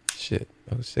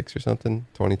 06 or something.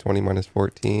 2020 minus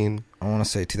 14. I want to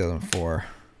say 2004.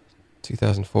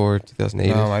 2004,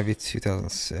 2008. No, it might be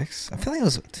 2006. I feel like it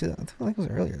was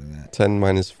earlier than that. 10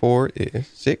 minus 4 is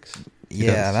 6.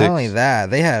 Yeah, not only that,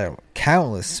 they had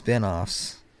countless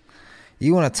spin-offs.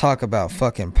 You want to talk about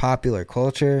fucking popular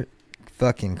culture?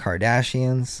 Fucking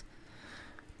Kardashians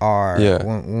are... Yeah.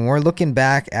 When we're looking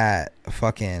back at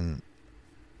fucking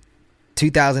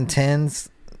 2010s,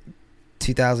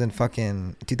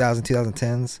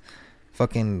 2010s,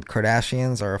 fucking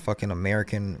Kardashians are a fucking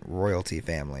American royalty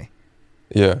family.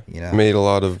 Yeah. You know? Made a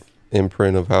lot of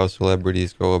imprint of how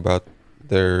celebrities go about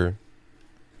their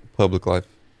public life.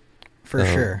 For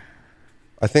sure.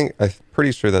 I'm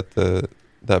pretty sure that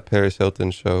that Paris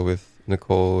Hilton show with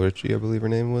Nicole Richie, I believe her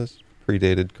name was,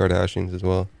 predated Kardashians as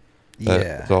well.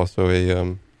 Yeah. It's also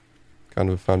a kind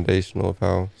of foundational of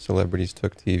how celebrities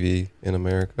took TV in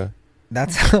America.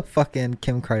 That's how fucking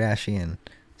Kim Kardashian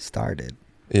started.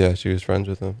 Yeah, she was friends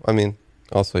with him. I mean,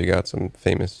 also you got some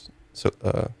famous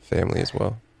family as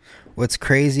well. What's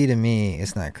crazy to me,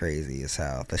 it's not crazy, is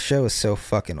how the show is so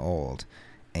fucking old,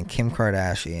 and Kim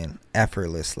Kardashian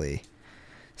effortlessly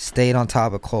stayed on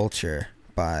top of culture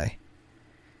by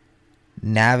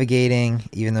navigating,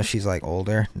 even though she's like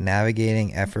older,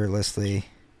 navigating effortlessly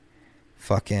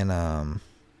fucking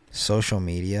social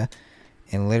media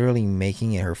and literally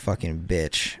making it her fucking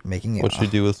bitch. Making it. What'd she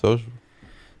do with social?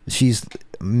 She's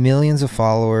millions of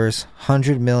followers,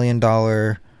 $100 million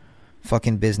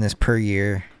fucking business per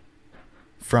year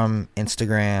from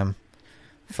Instagram,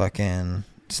 fucking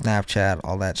Snapchat,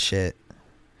 all that shit.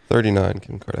 39,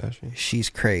 Kim Kardashian. She's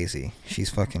crazy. She's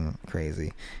fucking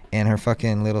crazy. And her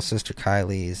fucking little sister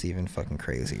Kylie is even fucking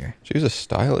crazier. She was a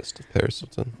stylist of Paris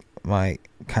Hilton.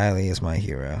 Kylie is my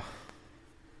hero.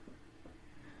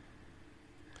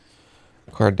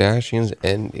 Kardashians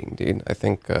ending, dude. I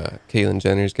think Caitlyn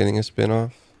Jenner's getting a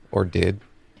spinoff, or did.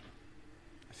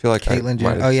 I feel like Caitlyn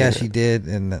Jenner. Oh yeah, she it. did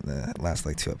in the last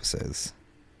like 2 episodes.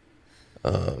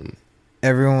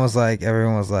 Everyone was like,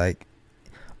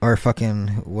 or fucking,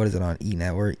 what is it on E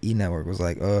Network? E Network was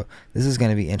like, oh, this is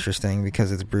gonna be interesting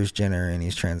because it's Bruce Jenner and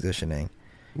he's transitioning.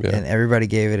 Yeah. And everybody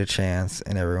gave it a chance,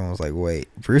 and everyone was like, wait,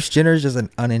 Bruce Jenner's just an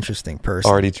uninteresting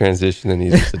person. Already transitioned, and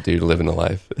he's just a dude living a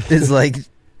life. It's like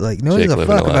no one gives a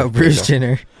fuck about Bruce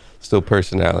Jenner. Still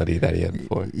personality that he had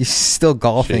before. He's still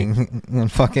golfing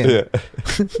and fucking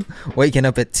waking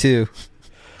up at 2.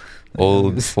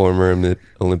 Old former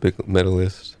Olympic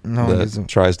medalist that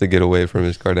tries to get away from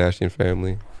his Kardashian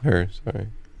family. Sorry.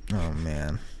 Oh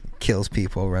man, kills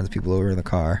people, runs people over in the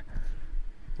car.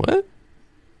 What?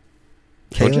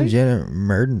 Caitlyn Jenner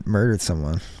murdered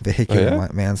someone, vehicular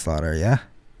manslaughter. Yeah.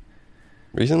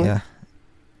 Recently? Yeah.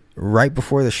 Right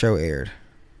before the show aired.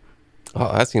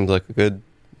 Oh, that seems like a good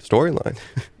storyline.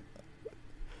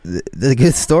 The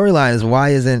good storyline is why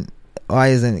isn't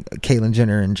Caitlyn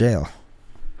Jenner in jail?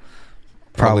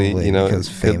 Probably because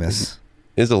famous.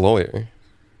 Is a lawyer.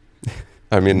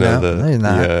 I mean, no, he's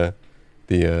not.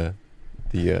 The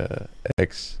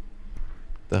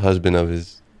husband of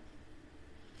his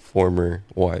former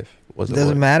wife was. It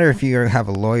doesn't matter if you have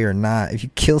a lawyer or not. If you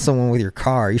kill someone with your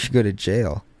car, you should go to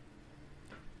jail.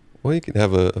 Well, you could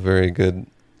have a very good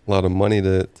a lot of money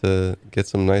to get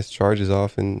some nice charges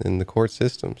off in the court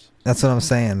systems. That's what I'm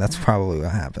saying. That's probably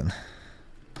what happened.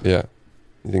 Yeah.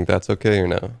 You think that's okay or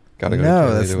no? Gotta go No, to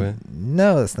jail that's either way.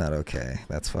 no, that's not okay.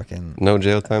 That's fucking. No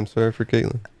jail time served for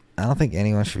Caitlyn. I don't think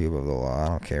anyone should be above the law. I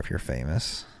don't care if you're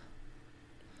famous.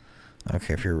 I don't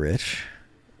care if you're rich.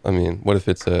 I mean, what if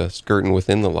it's skirting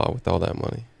within the law with all that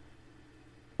money?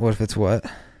 What if it's what?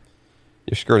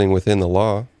 You're skirting within the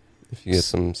law. If you get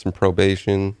some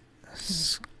probation,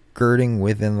 Skirting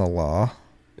within the law.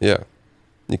 yeah,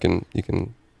 you can.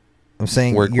 I'm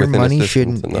saying Work your within a money system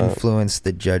shouldn't to not- influence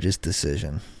the judge's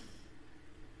decision.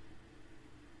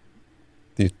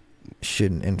 Do you-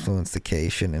 Shouldn't influence the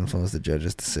case. Shouldn't influence the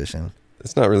judge's decision.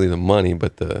 It's not really the money,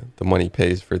 but the money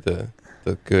pays for the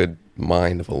good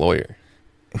mind of a lawyer.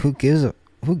 Who gives a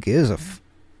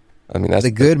I mean, that's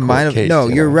the good court mind of case, no,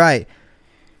 you you're know? right.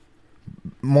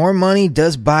 More money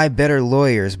does buy better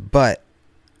lawyers, but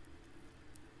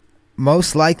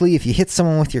most likely if you hit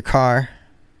someone with your car,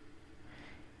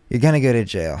 you're gonna go to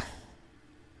jail.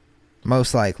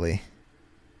 Most likely.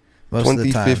 Most of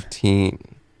the time.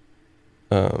 2015,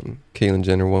 Caitlyn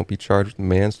Jenner won't be charged with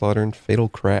manslaughter and fatal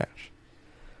crash.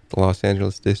 The Los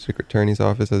Angeles District Attorney's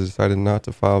Office has decided not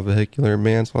to file vehicular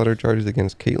manslaughter charges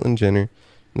against Caitlyn Jenner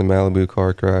in the Malibu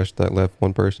car crash that left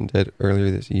one person dead earlier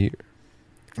this year.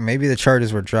 Maybe the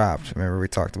charges were dropped. Remember we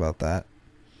talked about that?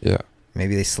 Yeah.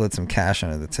 Maybe they slid some cash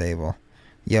under the table.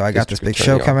 Yo, I got this District big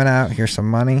show Attorney coming out. Here's some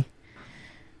money.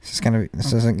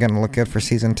 This isn't gonna look good for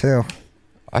season 2.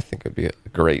 I think it would be a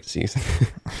great season.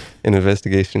 An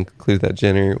investigation concluded that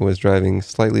Jenner was driving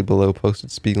slightly below posted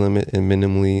speed limit and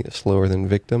minimally slower than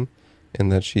victim,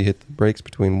 and that she hit the brakes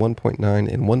between 1.9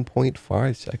 and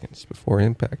 1.5 seconds before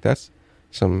impact. That's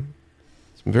some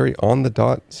very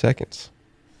on-the-dot seconds.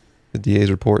 The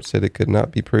DA's report said it could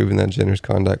not be proven that Jenner's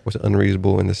conduct was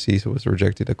unreasonable, and the cease was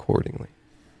rejected accordingly.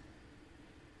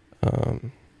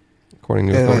 According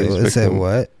to authorities, It said victim-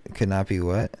 what? It could not be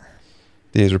what?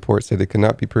 DA's report said it could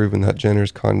not be proven that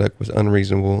Jenner's conduct was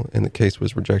unreasonable, and the case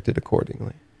was rejected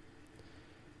accordingly.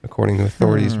 According to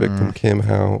authorities, victim Kim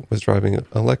Howe was driving a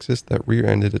Lexus that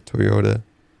rear-ended a Toyota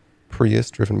Prius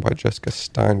driven by Jessica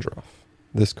Steindroff.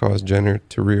 This caused Jenner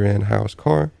to rear-end Howe's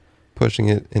car, pushing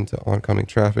it into oncoming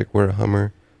traffic where a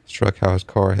Hummer struck Howe's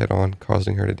car head-on,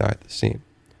 causing her to die at the scene.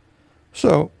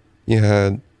 So, you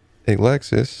had a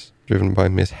Lexus driven by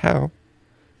Miss Howe,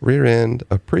 rear-end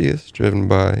a Prius driven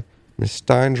by Miss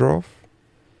Steindroff,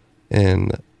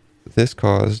 and this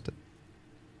caused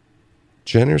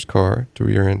Jenner's car to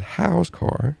rear-end Howe's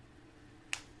car.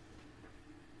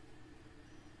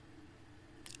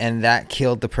 And that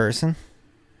killed the person?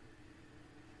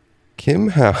 Kim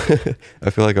Howe, I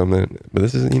feel like I'm in, but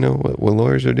this is, what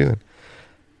lawyers are doing.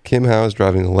 Kim Howe is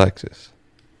driving a Lexus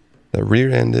that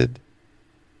rear-ended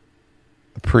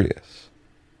a Prius.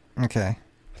 Okay.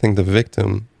 I think the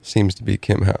victim seems to be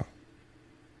Kim Howe.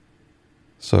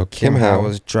 So Kim Howe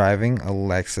was driving a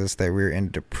Lexus that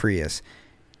rear-ended a Prius.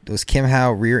 Was Kim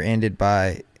Howe rear-ended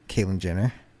by Caitlyn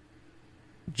Jenner?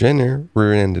 Jenner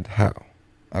rear-ended Howe,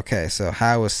 Okay, so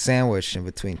Howe was sandwiched in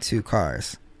between two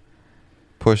cars.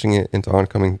 pushing it into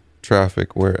oncoming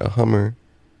traffic where a Hummer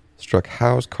struck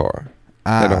Howe's car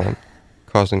head-on,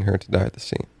 causing her to die at the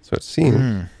scene. So it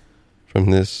seems from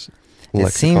this lexicon,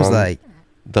 It seems like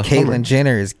the Caitlyn Hummer,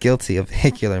 Jenner is guilty of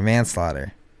vehicular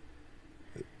manslaughter.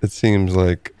 it seems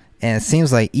like And it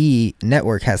seems like E!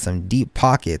 Network has some deep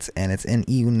pockets, and it's in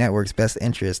E! Network's best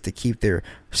interest to keep their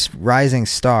rising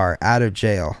star out of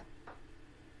jail.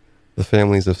 the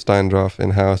families of Steindroff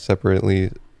and Howe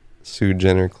separately sued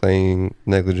Jenner, claiming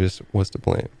negligence was to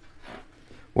blame.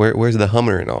 Where's the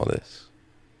Hummer in all this?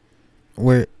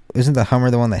 Where isn't the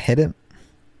Hummer the one that hit him?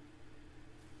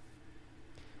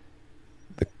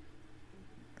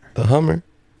 The Hummer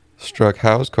struck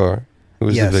Howe's car, who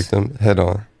was Yes. the victim,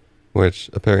 head-on, which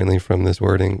apparently from this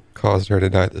wording caused her to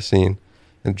die at the scene.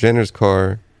 And Jenner's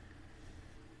car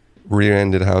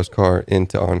rear-ended Howe's car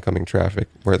into oncoming traffic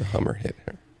where the Hummer hit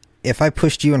her. If I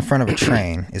pushed you in front of a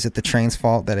train, is it the train's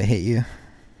fault that it hit you?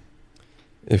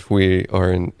 If we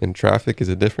are in traffic, is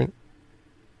it different?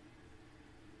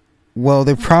 Well,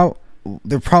 they're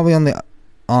probably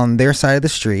on their side of the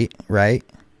street, right?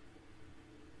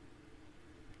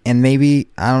 And maybe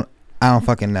I don't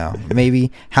fucking know.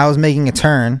 Maybe Howe's making a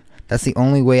turn. That's the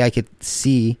only way I could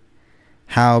see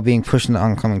Howe being pushed into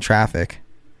oncoming traffic.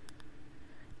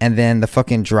 And then the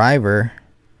fucking driver,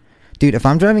 dude, if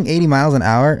I'm driving 80 miles an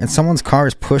hour and someone's car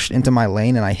is pushed into my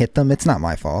lane and I hit them, it's not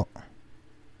my fault.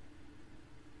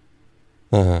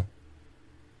 Uh-huh.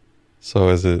 So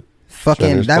is it Fucking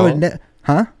Jenner's that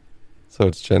fault? would So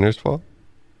it's Jenner's fault?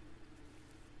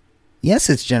 Yes,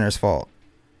 it's Jenner's fault.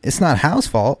 It's not Hal's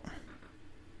fault.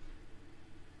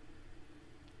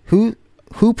 Who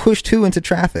pushed who into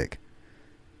traffic?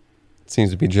 It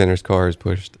seems to be Jenner's car has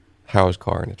pushed Hal's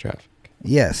car into traffic.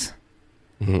 Yes.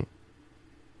 Mhm.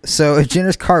 So if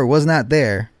Jenner's car was not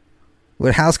there,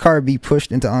 would Hal's car be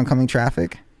pushed into oncoming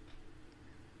traffic?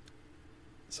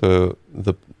 So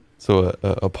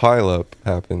a pileup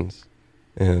happens,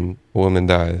 and a woman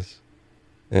dies,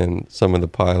 and some of the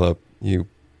pileup you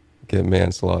get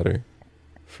manslaughter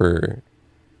for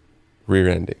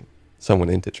rear-ending someone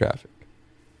into traffic.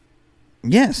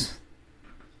 Yes.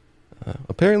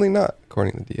 Apparently not,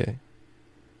 according to the DA.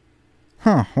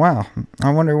 Huh, wow.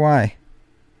 I wonder why.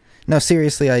 No,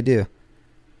 seriously, I do.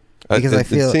 Because I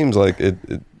feel... it seems like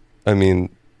I mean,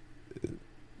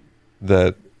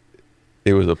 that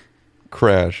it was a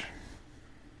crash,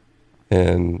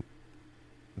 and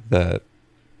that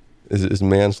is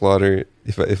manslaughter.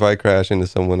 If I crash into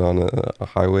someone on a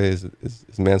highway, is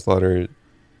manslaughter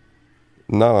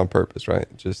not on purpose, right?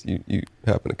 Just you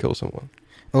happen to kill someone.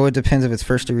 Oh, it depends if it's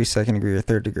first degree, second degree, or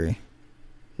third degree.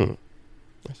 I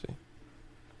see.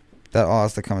 That all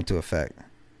has to come into effect.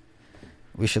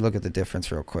 We should look at the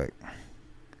difference real quick.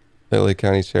 LA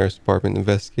County Sheriff's Department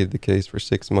investigated the case for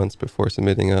 6 months before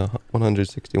submitting a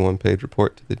 161-page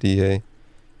report to the DA.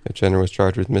 If Jenner was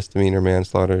charged with misdemeanor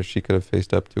manslaughter, she could have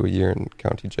faced up to a year in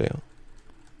county jail.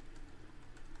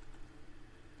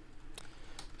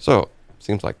 So,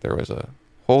 seems like there was a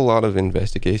whole lot of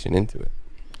investigation into it.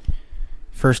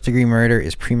 First degree murder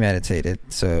is premeditated,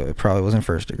 so it probably wasn't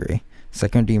first degree.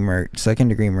 Second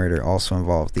degree murder also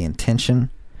involved the intentional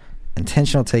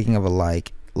taking of a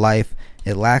life.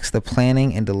 It lacks the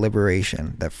planning and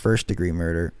deliberation that first degree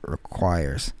murder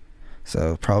requires.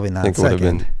 So probably not I think it second. would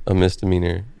have been a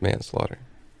misdemeanor manslaughter.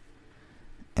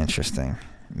 Interesting.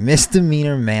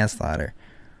 Misdemeanor manslaughter.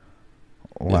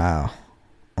 Wow.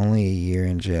 Yeah. Only a year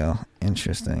in jail.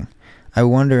 Interesting. I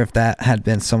wonder if that had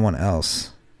been someone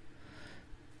else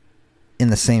in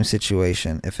the same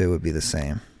situation, if it would be the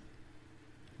same.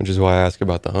 Which is why I ask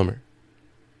about the Hummer.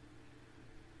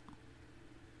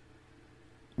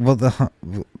 Well,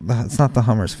 it's not the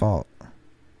Hummer's fault.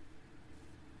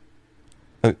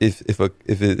 If it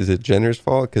is it Jenner's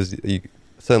fault, because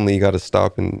suddenly you got to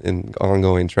stop in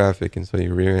ongoing traffic, and so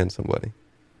you rear end somebody,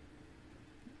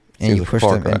 and you push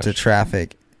them into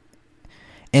traffic,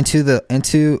 into the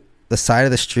side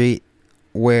of the street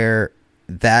where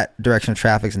that direction of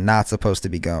traffic is not supposed to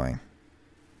be going.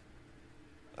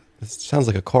 It sounds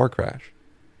like a car crash,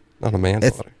 not a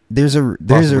manslaughter. There's a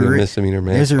misdemeanor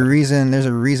manslaughter. There's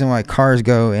a reason why cars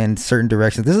go in certain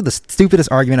directions. This is the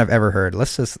stupidest argument I've ever heard.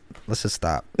 Let's just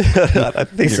stop. I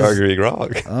think you're arguing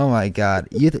wrong. Oh my god.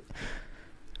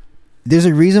 There's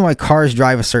a reason why cars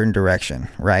drive a certain direction,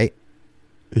 right?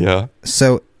 Yeah.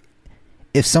 So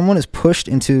if someone is pushed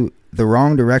into the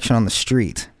wrong direction on the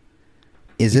street,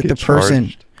 is it the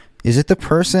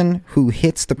person who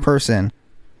hits the person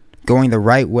going the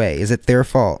right way? Is it their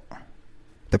fault?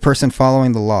 The person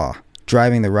following the law,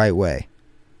 driving the right way.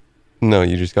 No,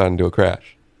 you just got into a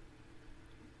crash.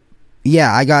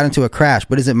 Yeah, I got into a crash,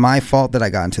 but is it my fault that I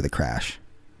got into the crash?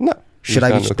 No. Should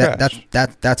I be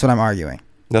that's what I'm arguing.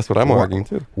 That's what I'm arguing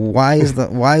too. Why is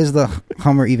the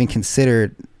Hummer even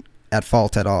considered at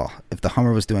fault at all if the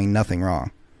Hummer was doing nothing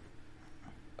wrong?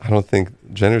 I don't think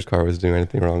Jenner's car was doing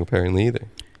anything wrong apparently either.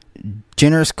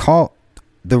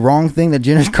 The wrong thing that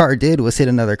Jenner's car did was hit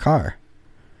another car.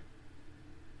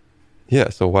 Yeah,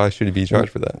 so why should he be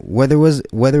charged for that? Whether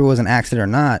it was an accident or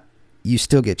not, you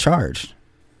still get charged.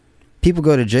 People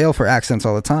go to jail for accidents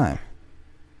all the time.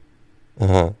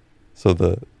 So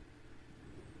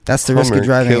that's the risk of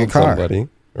driving a car. Somebody,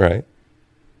 right?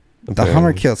 The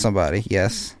Hummer killed somebody,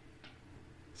 yes.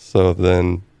 So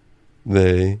then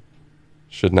they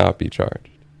should not be charged.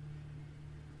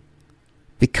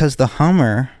 Because the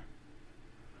Hummer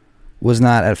was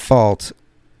not at fault.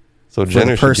 So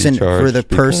Jenner should be charged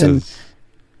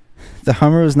the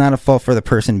Hummer was not at fault for the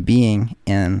person being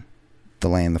in the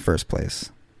lane in the first place.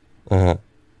 And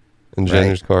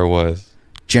Jenner's car was?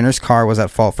 Jenner's car was at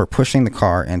fault for pushing the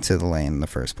car into the lane in the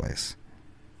first place.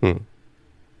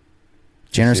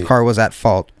 Jenner's car was at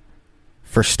fault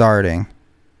for starting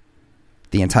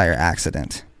the entire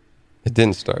accident. It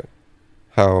didn't start.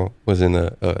 Hal was in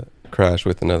a crash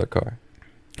with another car.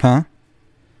 Huh?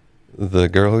 The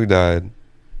girl who died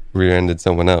rear-ended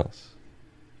someone else.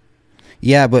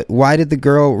 Yeah, but why did the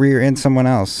girl rear-end someone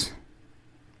else?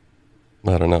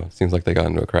 I don't know. It seems like they got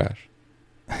into a crash.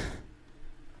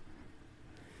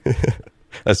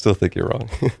 I still think you're wrong.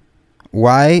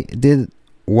 Why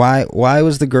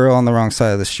was the girl on the wrong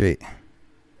side of the street?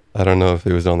 I don't know if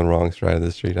it was on the wrong side of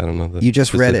the street. I don't know. You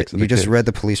just read it. specifics of You the just case. read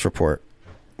the police report.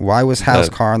 Why was Hal's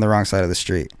car on the wrong side of the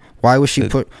street? Why was she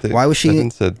Why was she?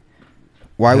 Evan said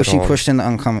Why was she head on. pushed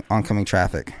into oncoming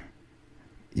traffic?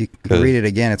 You can read it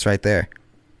again. It's right there.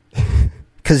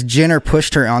 Because Jenner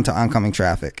pushed her onto oncoming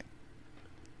traffic.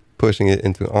 pushing it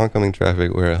into oncoming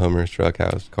traffic where a Hummer truck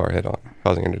house car head on,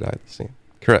 causing her to die at the scene.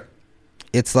 Correct.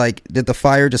 It's like, did the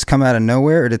fire just come out of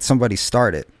nowhere, or did somebody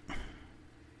start it?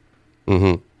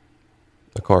 Mm-hmm.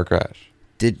 A car crash.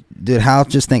 Did Hal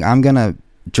just think, I'm gonna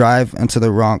drive into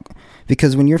the wrong?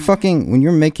 Because when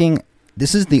you're making,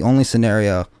 this is the only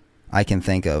scenario I can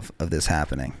think of this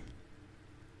happening.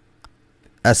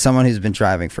 As someone who's been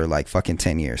driving for like fucking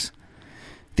 10 years.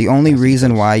 The only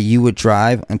reason why you would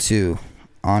drive into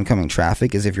oncoming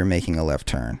traffic is if you're making a left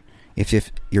turn. If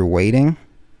you're waiting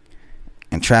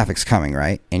and traffic's coming,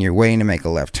 right? And you're waiting to make a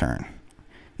left turn.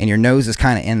 And your nose is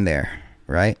kind of in there,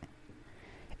 right?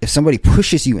 If somebody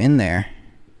pushes you in there,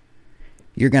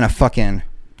 you're going to fucking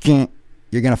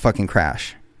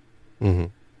crash. Mm-hmm.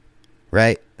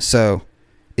 Right? So,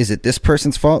 is it this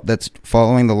person's fault that's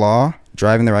following the law,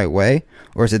 driving the right way?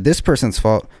 Or is it this person's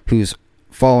fault who's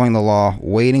following the law,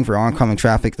 waiting for oncoming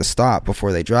traffic to stop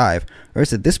before they drive? Or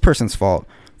is it this person's fault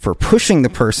for pushing the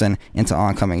person into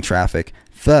oncoming traffic,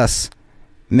 thus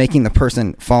making the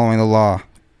person following the law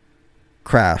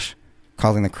crash,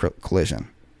 causing the collision?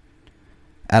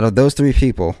 Out of those three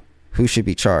people, who should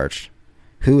be charged?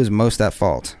 Who is most at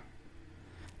fault?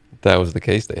 That was the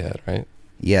case they had, right?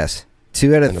 Yes.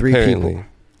 2 out of And 3 apparently, people.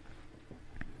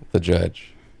 the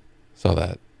judge saw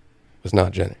that was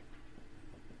not Jenner.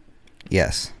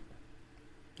 Yes.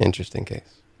 Interesting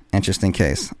case. Interesting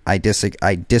case. I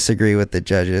disagree with the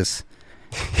judges.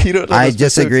 You don't know I the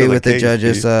specifics disagree of the with the case,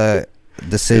 judge's dude.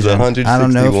 decision. I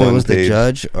don't know if it was the 161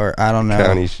 judge or I don't know.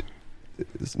 County,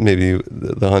 maybe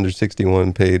the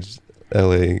 161 page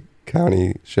LA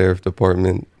County Sheriff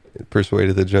Department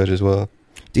persuaded the judge as well.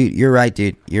 Dude, you're right,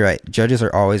 dude. You're right. Judges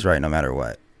are always right no matter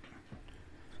what.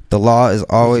 The law is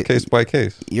always Case by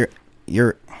case.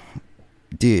 You're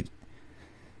dude.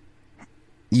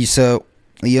 You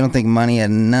don't think money had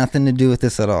nothing to do with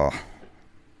this at all?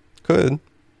 Could.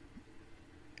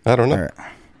 I don't know.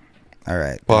 All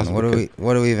right. Possibly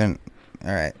What do we even?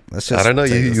 All right. Let's just. I don't know.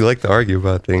 take this. You like to argue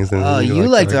about things. And Oh, you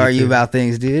like to argue about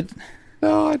things, dude.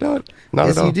 No, I don't. Not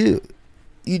Yes, at all. you do.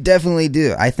 You definitely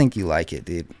do. I think you like it,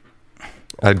 dude.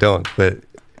 I don't, but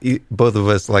both of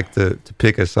us like to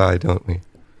pick a side, don't we?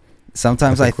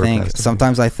 Sometimes I I think we're think. past it.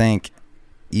 Sometimes I think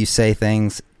you say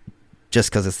things just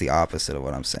because it's the opposite of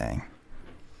what I'm saying.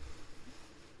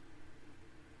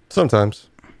 Sometimes.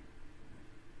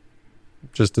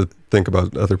 Just to think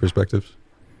about other perspectives.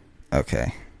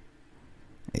 Okay.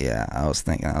 Yeah, I was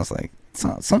like,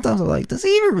 sometimes I'm like, does he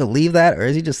even believe that, or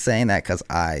is he just saying that because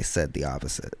I said the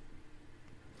opposite?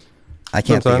 I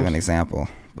can't think of Sometimes. an example,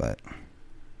 but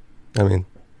I mean,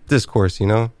 discourse, you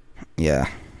know? yeah,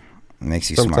 it makes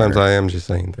you Sometimes smarter, I am just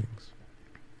saying things.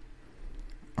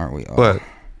 aren't we all? But It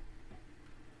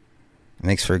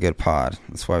makes for a good pod.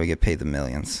 That's why we get paid the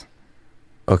millions.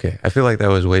 okay, I feel like that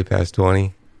was way past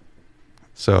 20.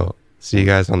 So, see you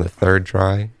guys on the third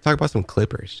try. Talk about some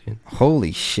Clippers, dude.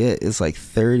 Holy shit, it's like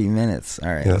 30 minutes. All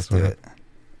right, Yeah, let's that's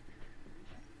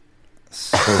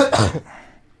do what it.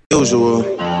 Usual.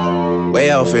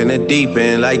 Way off in the deep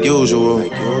end like usual.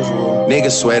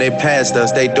 Niggas swear they passed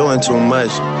us, they doing too much.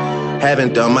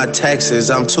 Haven't done my taxes,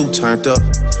 I'm too turned up.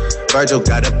 Virgil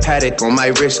got a paddock on my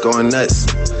wrist going nuts.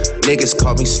 Niggas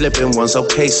caught me slipping once,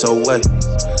 okay, so what?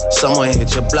 Someone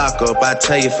hit your block up, I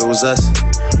tell you if it was us.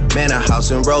 Man, a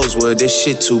house in Rosewood, this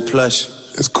shit too plush.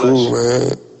 It's cool,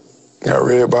 man. Got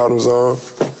red bottoms on.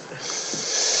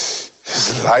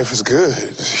 Life is good.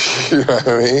 You know what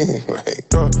I mean?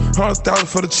 Like, 100,000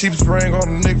 for the cheapest ring on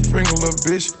a nigga finger, little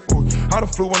bitch. Ooh, I done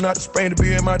flew one out to Spain to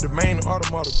be in my domain,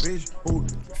 automata, bitch. Ooh.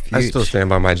 I still stand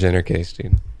by my Jenner case,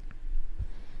 dude.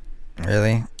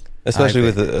 Really? Especially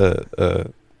with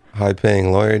a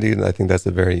high-paying lawyer, dude. I think that's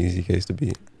a very easy case to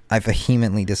beat. I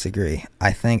vehemently disagree.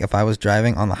 I think if I was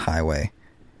driving on the highway,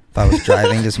 if I was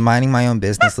driving, just minding my own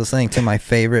business, listening to my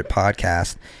favorite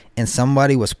podcast, and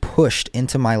somebody was pushed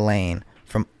into my lane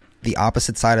from the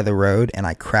opposite side of the road and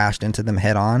I crashed into them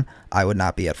head on, I would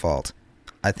not be at fault.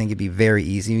 I think it'd be very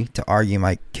easy to argue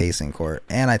my case in court.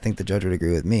 And I think the judge would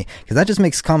agree with me. Because that just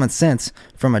makes common sense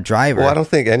from a driver. Well, I don't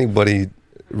think anybody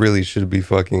really should be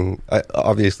fucking...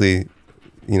 obviously,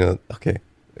 you know, okay,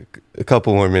 a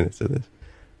couple more minutes of this.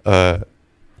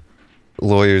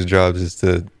 Lawyers' jobs is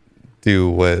to do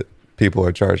what people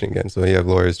are charging against. So you have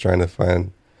lawyers trying to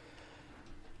find...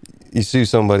 You sue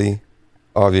somebody,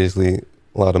 obviously,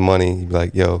 a lot of money. You'd be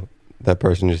like, yo, that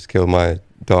person just killed my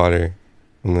daughter.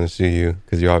 I'm going to sue you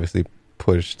because you obviously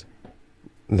pushed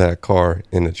that car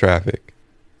into traffic.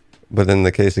 But then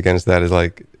the case against that is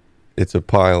like, it's a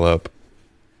pile up,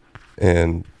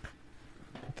 and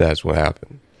that's what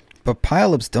happened. But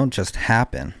pileups don't just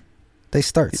happen. They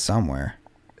start somewhere.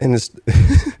 And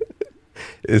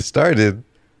it started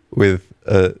with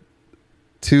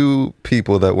 2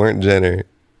 people that weren't Jenner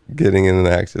getting in an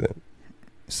accident.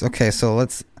 Okay, so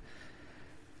let's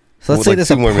say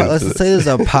there's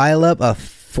a pileup of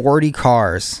 40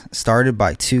 cars started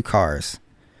by 2 cars,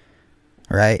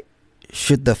 right?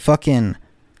 Should the fucking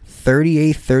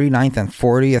 38th, 39th, and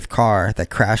 40th car that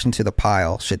crashed into the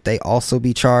pile, should they also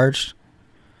be charged?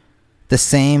 The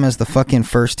same as the fucking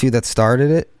first 2 that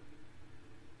started it?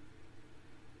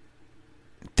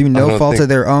 Through no fault of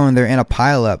their own, they're in a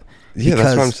pileup. Yeah,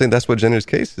 that's what I'm saying. That's what Jenner's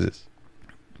case is.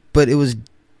 But it was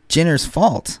Jenner's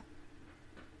fault.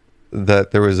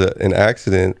 That there was an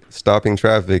accident stopping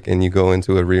traffic and you go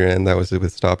into a rear end that was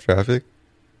with stop traffic.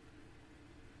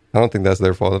 I don't think that's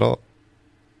their fault at all.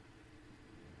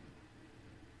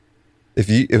 If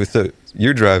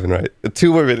you're driving, right?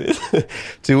 2 more minutes.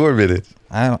 2 more minutes.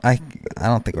 I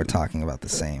don't think we're talking about the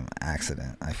same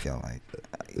accident. I feel like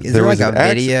is there like a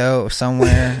video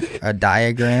somewhere, a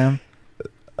diagram?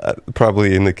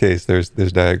 Probably in the case, there's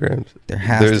diagrams.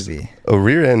 There's to be a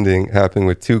rear ending happening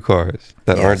with 2 cars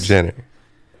that aren't Jenner,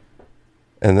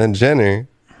 and then Jenner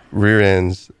rear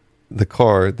ends the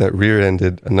car that rear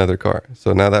ended another car.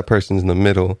 So now that person's in the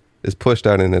middle is pushed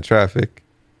out into traffic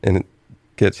and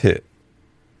gets hit.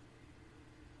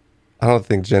 I don't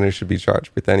think Jenner should be charged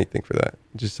with anything for that.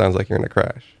 It just sounds like you're in a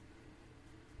crash.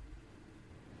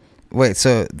 Wait,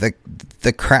 so the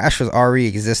crash was already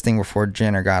existing before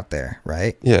Jenner got there,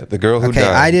 right? Yeah, the girl who died.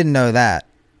 Okay, I didn't know that.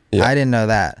 Yeah. I didn't know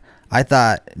that. I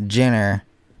thought Jenner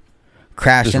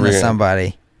crashed into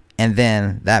somebody, and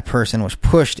then that person was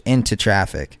pushed into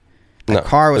traffic. The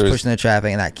car was pushed into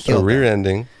traffic, and that killed a rear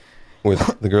ending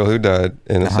with the girl who died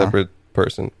and a separate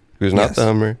person who's not the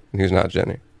Hummer and who's not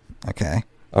Jenner. Okay.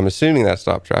 I'm assuming that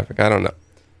stopped traffic. I don't know.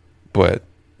 But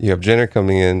you have Jenner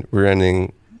coming in,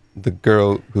 rear-ending the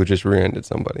girl who just rear-ended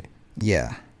somebody.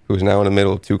 Yeah. Who's now in the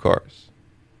middle of 2 cars.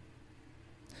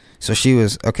 So she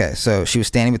was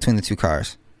standing between the 2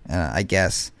 cars. And I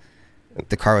guess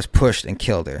the car was pushed and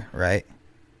killed her, right?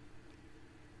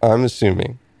 I'm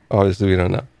assuming. Obviously, we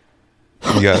don't know.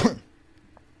 You got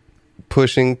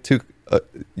pushing 2...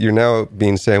 you're now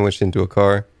being sandwiched into a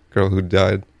car, girl who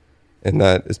died, and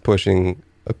that is pushing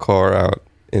a car out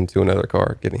into another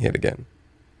car, getting hit again.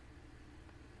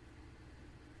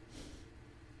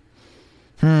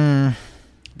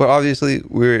 But obviously,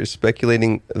 we're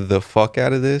speculating the fuck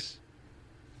out of this.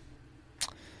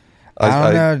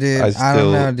 I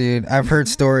don't know, dude. I've heard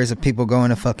stories of people going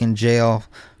to fucking jail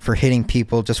for hitting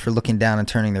people just for looking down and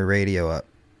turning their radio up.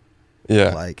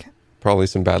 Yeah. Like, probably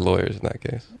some bad lawyers in that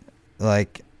case.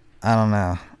 Like, I don't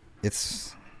know.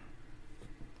 It's...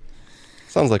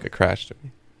 Sounds like a crash to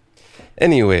me.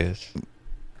 Anyways,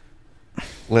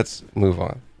 let's move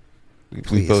on.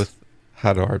 We both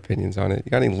had our opinions on it.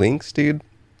 You got any links, dude?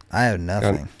 I have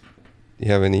nothing.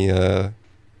 You have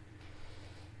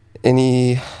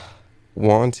any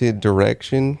wanted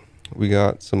direction? We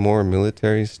got some more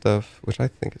military stuff, which I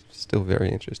think is still very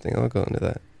interesting. I'll go into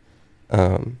that.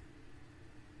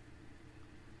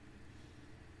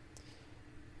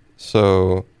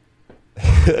 So,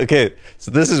 okay,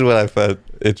 so this is what I found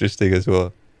interesting as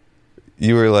well.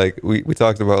 You were like, we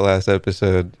talked about last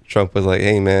episode, Trump was like,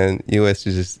 hey man, U.S.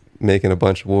 is just making a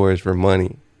bunch of wars for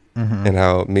money, and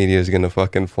how media is going to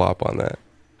fucking flop on that.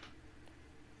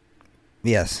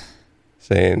 Yes.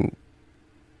 Saying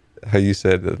how you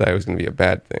said that was going to be a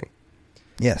bad thing.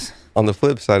 Yes. On the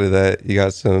flip side of that, you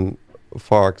got some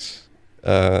Fox,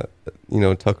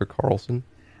 Tucker Carlson.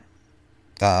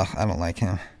 I don't like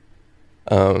him.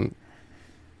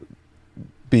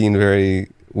 Being very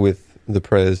with the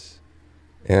press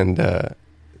and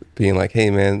being like,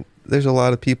 hey man, there's a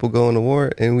lot of people going to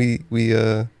war and we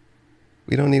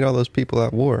don't need all those people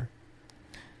at war.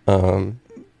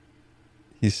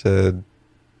 He said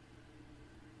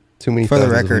too many. For the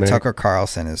record, Tucker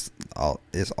Carlson is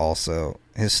also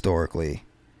historically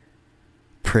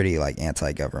pretty like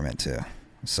anti-government too.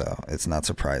 So it's not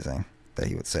surprising that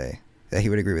he would say that he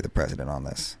would agree with the president on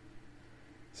this.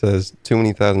 Says too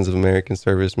many thousands of American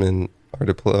servicemen are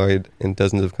deployed in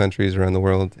dozens of countries around the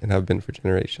world and have been for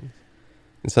generations.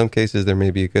 In some cases, there may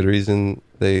be a good reason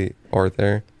they are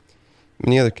there. In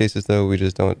many other cases, though, we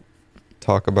just don't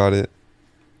talk about it.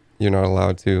 You're not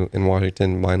allowed to. In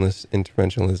Washington, mindless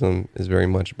interventionism is very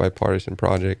much a bipartisan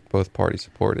project. Both parties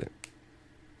support it.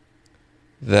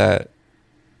 that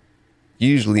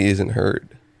usually isn't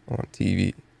heard on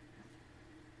TV.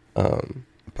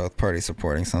 Both parties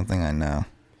supporting something, I know.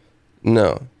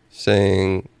 No,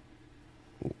 saying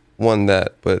one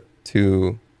that, but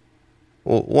two,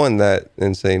 well, one that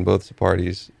and saying both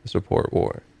parties support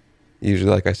war. Usually,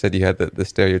 like I said, you had the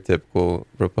stereotypical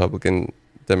Republican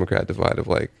Democrat divide of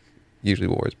like, usually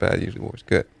war is bad, usually war is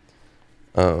good.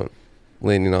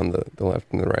 Leaning on the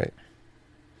left and the right.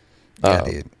 Yeah,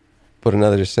 dude. But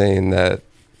another saying that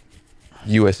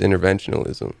U.S.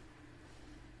 interventionism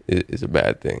is a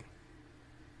bad thing.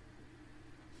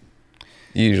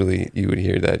 Usually you would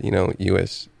hear that,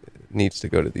 U.S. needs to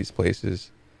go to these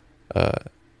places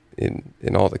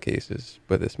in all the cases.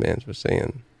 But this man was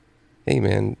saying, hey,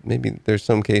 man, maybe there's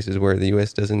some cases where the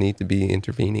U.S. doesn't need to be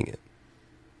intervening in.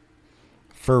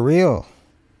 For real.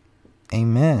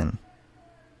 Amen.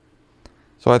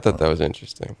 So I thought that was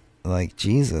interesting. Like,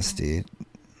 Jesus, dude.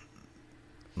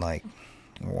 Like,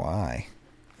 why?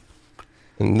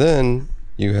 And then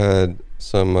you had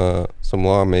some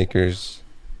lawmakers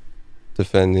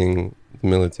defending the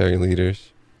military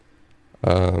leaders.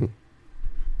 You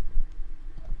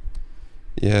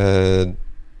had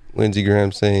Lindsey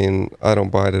Graham saying, I don't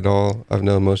buy it at all. I've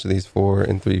known most of these 3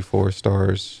 and 4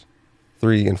 stars.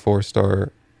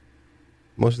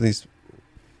 Most of these,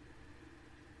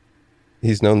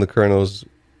 he's known the colonels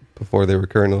before they were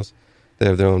colonels. They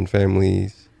have their own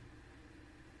families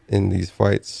in these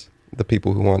fights. The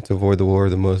people who want to avoid the war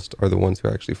the most are the ones who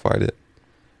actually fight it.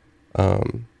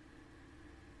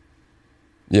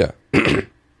 Yeah.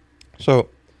 So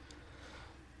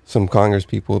some Congress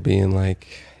people being like,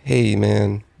 hey,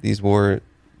 man, these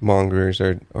warmongers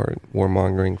are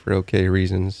warmongering for okay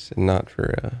reasons and not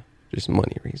for just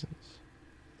money reasons.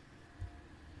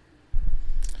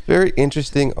 Very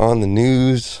interesting on the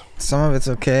news. Some of it's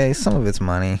okay, some of it's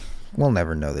money. We'll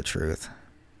never know the truth.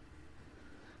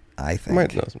 I think.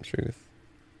 Might know some truth.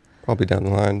 Probably down the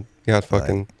line. You got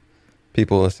fucking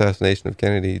people, assassination of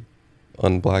Kennedy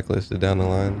unblacklisted down the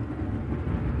line.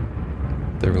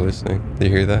 They were listening. Did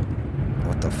you hear that?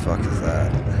 What the fuck is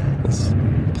that? It's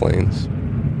planes.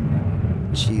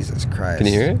 Jesus Christ. Can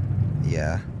you hear it?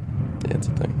 Yeah. Yeah, it's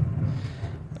a thing.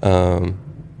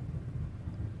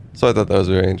 So I thought that was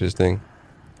very interesting.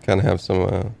 Kind of have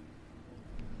some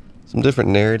different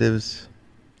narratives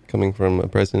coming from a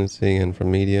presidency and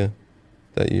from media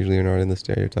that usually are not in the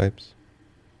stereotypes.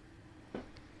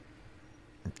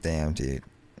 Damn, dude.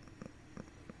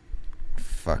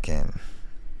 Fucking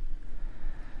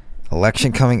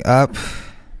election coming up.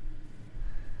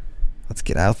 Let's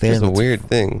get out there. It's a weird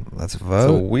thing. Let's vote.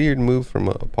 It's a weird move from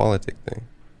a politic thing.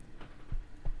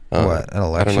 What, an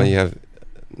election? I don't know. You have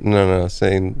no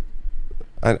saying.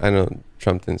 I know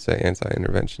Trump didn't say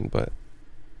anti-intervention, but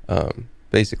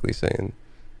basically saying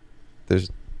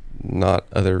there's not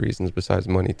other reasons besides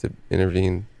money to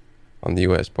intervene on the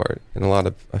U.S. part. And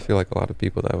I feel like a lot of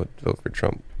people that would vote for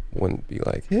Trump wouldn't be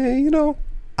like, hey,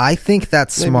 I think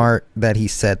that's smart that he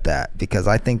said that, because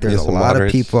I think there's a lot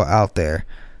of people out there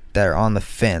that are on the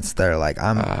fence that are like,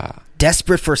 I'm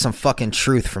desperate for some fucking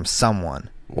truth from someone.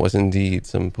 Was indeed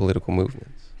some political movements.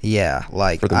 Yeah,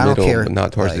 like, for the I middle, don't care, but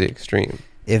not towards like, the extreme.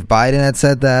 If Biden had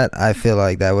said that, I feel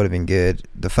like that would have been good.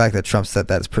 The fact that Trump said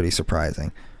that is pretty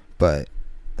surprising. But,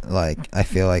 like, I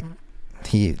feel like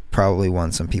he probably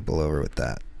won some people over with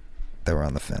that were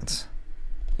on the fence.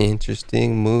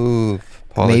 Interesting move.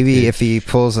 Maybe if he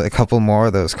pulls a couple more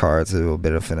of those cards, it will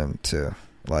benefit him too.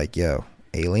 Like, yo,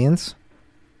 aliens?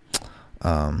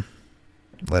 Let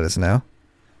us know.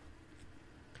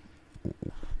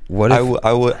 What if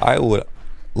I would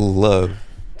love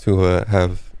to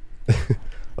have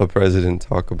a president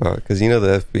talk about, because the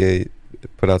FBA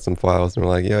put out some files and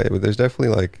we're like, yeah, but there's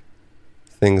definitely like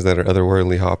things that are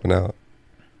otherworldly hopping out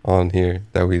on here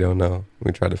that we don't know.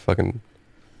 We try to fucking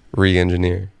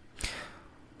re-engineer.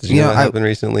 Did you know that happened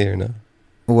recently or no?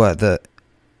 What the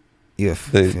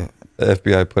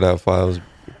FBI put out files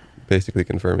basically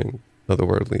confirming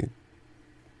otherworldly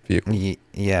vehicles.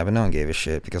 Yeah, but no one gave a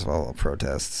shit because of all the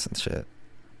protests and shit.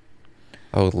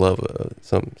 I would love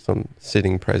some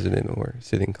sitting president or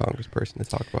sitting congressperson to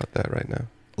talk about that right now.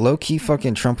 Low key,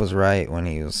 fucking Trump was right when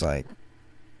he was like,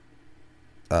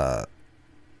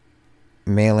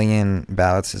 mailing in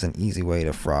ballots is an easy way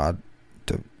to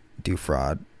do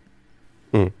fraud.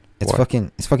 It's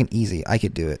fucking easy. I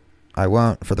could do it. I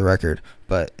won't, for the record,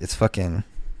 but it's fucking,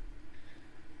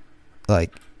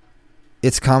 like,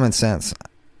 it's common sense.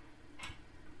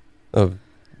 Of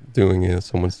doing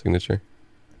someone's signature.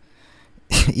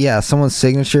 Yeah, someone's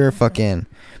signature, fucking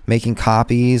making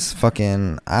copies,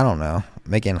 fucking, I don't know,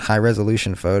 making high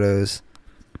resolution photos.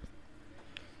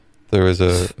 There was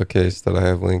a case that I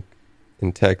have linked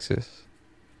in Texas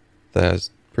that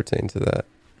has pertained to that.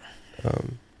 A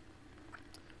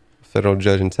federal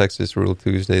judge in Texas ruled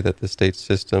Tuesday that the state's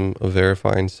system of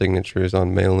verifying signatures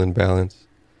on mail-in ballots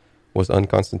was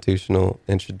unconstitutional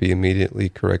and should be immediately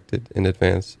corrected in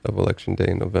advance of Election Day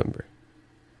in November.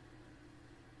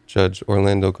 Judge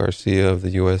Orlando Garcia of the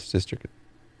U.S. District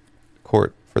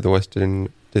Court for the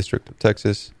Western District of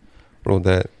Texas ruled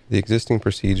that the existing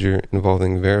procedure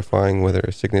involving verifying whether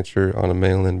a signature on a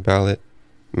mail-in ballot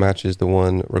matches the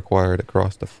one required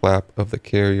across the flap of the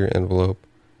carrier envelope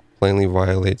plainly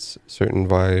violates certain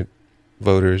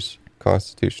voters'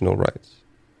 constitutional rights.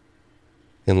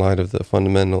 In light of the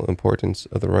fundamental importance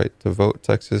of the right to vote,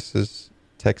 Texas's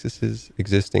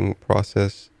existing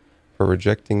process for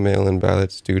rejecting mail-in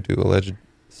ballots due to alleged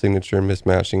signature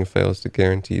mismatching fails to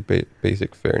guarantee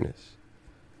basic fairness.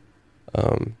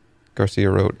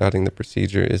 Garcia wrote, adding the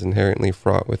procedure is inherently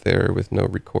fraught with error with no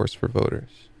recourse for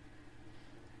voters.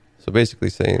 So basically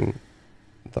saying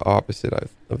the opposite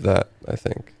of that, I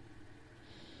think.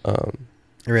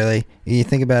 Really? You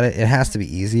think about it, it has to be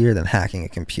easier than hacking a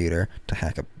computer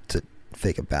to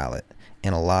fake a ballot.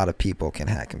 And a lot of people can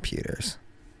hack computers.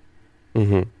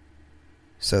 Mm-hmm.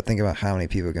 So think about how many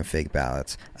people can fake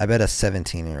ballots. I bet a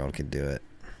 17-year-old could do it.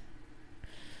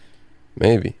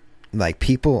 Maybe. Like,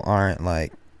 people aren't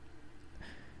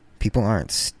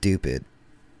stupid.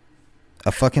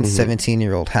 A fucking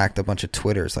 17-year-old hacked a bunch of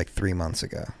Twitters like 3 months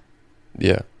ago.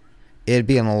 Yeah. It'd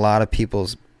be in a lot of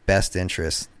people's best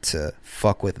interest to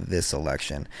fuck with this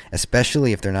election,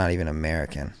 especially if they're not even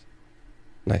American.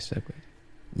 Nice segue.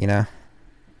 You know?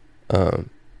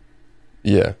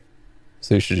 Yeah.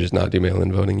 So you should just not do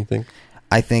mail-in voting, you think?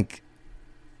 I think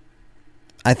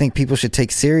people should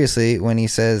take seriously when he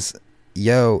says,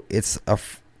 yo, it's a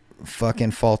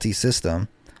fucking faulty system.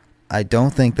 I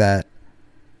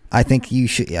think you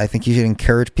should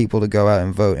encourage people to go out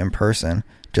and vote in person.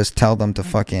 Just tell them to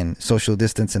fucking social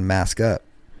distance and mask up.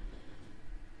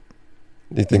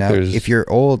 Do you think there's... If you're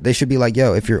old, they should be like,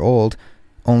 yo, if you're old,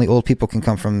 only old people can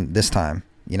come from this time,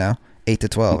 8 to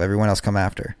 12. Everyone else come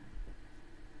after.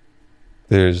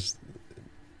 There's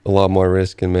a lot more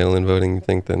risk in mail-in voting, you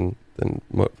think, than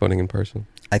voting in person?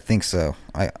 I think so.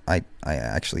 I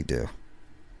actually do.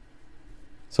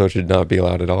 So it should not be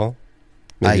allowed at all?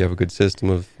 Maybe you have a good system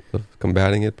of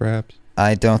combating it, perhaps?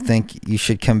 I don't think you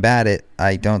should combat it.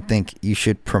 I don't think you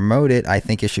should promote it. I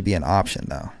think it should be an option,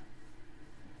 though.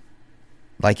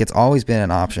 Like, it's always been an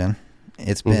option.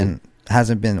 It's been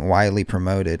hasn't been widely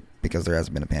promoted because there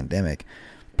hasn't been a pandemic.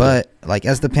 But like,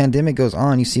 as the pandemic goes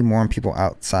on, you see more people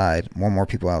outside.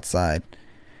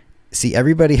 See,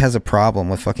 everybody has a problem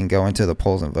with fucking going to the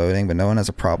polls and voting, but no one has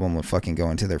a problem with fucking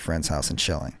going to their friend's house and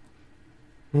chilling.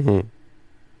 Mm-hmm.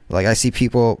 Like, I see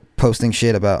people posting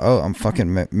shit about, oh, I'm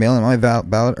fucking mailing my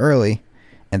ballot early,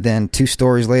 and then 2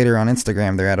 stories later on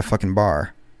Instagram, they're at a fucking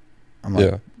bar. I'm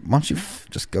like, why don't you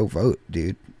just go vote,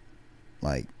 dude?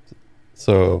 Like,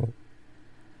 so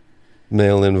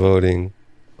mail-in voting,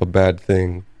 a bad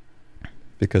thing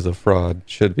because of fraud,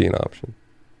 should be an option.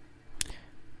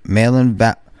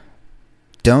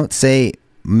 Don't say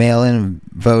mail-in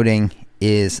voting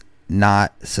is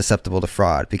not susceptible to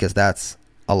fraud, because that's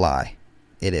a lie.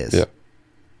 It is. Yeah.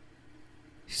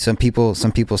 Some people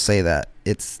say that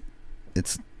it's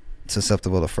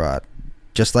susceptible to fraud,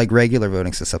 just like regular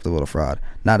voting susceptible to fraud.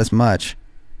 Not as much,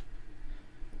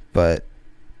 but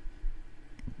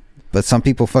some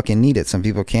people fucking need it. Some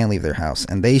people can't leave their house,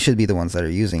 and they should be the ones that are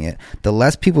using it. The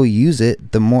less people use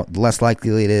it, the less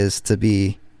likely it is to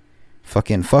be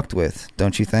fucking fucked with.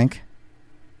 Don't you think?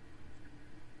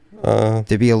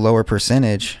 There'd be a lower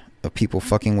percentage of people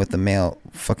fucking with the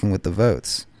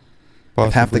votes. Possibly.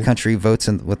 If half the country votes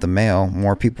with the mail,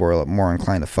 more people are more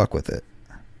inclined to fuck with it.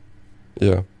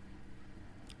 Yeah.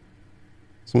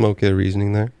 Some okay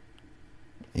reasoning there.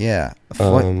 Yeah.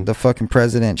 What the fucking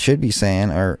president should be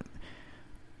saying, or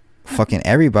fucking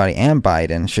everybody and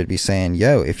Biden should be saying,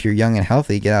 yo, if you're young and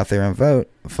healthy, get out there and vote.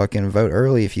 Fucking vote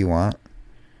early if you want.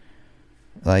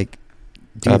 Like,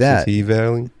 do absentee that.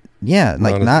 Voting? Yeah,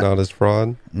 like not as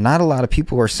fraud. Not a lot of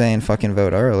people are saying fucking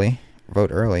vote early. Vote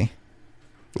early.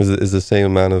 Is the same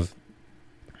amount of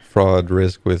fraud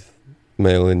risk with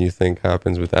mail-in you think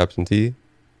happens with absentee?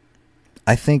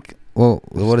 I think. Well,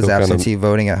 what is absentee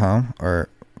voting at home? Or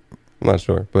I'm not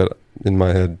sure, but in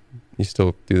my head, you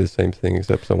still do the same thing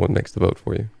except someone makes the vote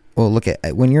for you. Well, look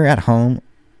at when you're at home,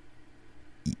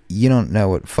 you don't know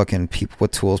what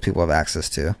tools people have access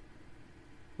to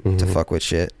fuck with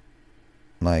shit.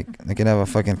 Like, they could have a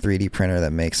fucking 3D printer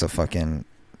that makes a fucking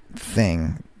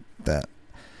thing that,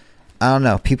 I don't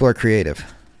know. People are creative.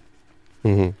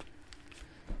 Mm-hmm.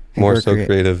 More are so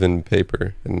creative in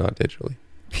paper and not digitally.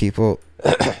 People,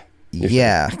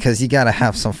 yeah, because you gotta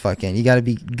have some fucking. You gotta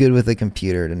be good with a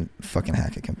computer to fucking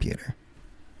hack a computer.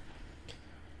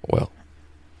 Well,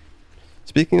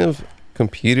 speaking of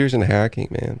computers and hacking,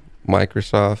 man,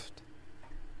 Microsoft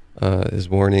is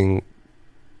warning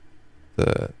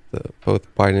the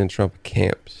both Biden and Trump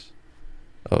camps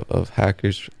of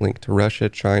hackers linked to Russia,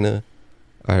 China,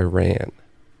 Iran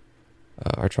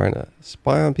are trying to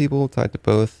spy on people tied to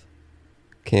both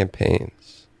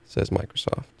campaigns, says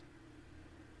Microsoft.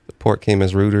 The report came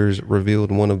as Reuters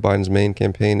revealed one of Biden's main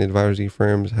campaign advisory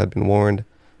firms had been warned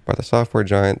by the software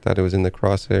giant that it was in the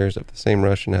crosshairs of the same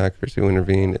Russian hackers who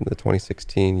intervened in the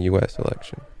 2016 U.S.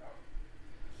 election.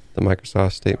 The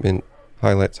Microsoft statement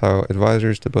highlights how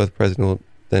advisors to both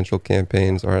presidential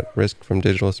campaigns are at risk from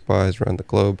digital spies around the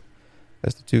globe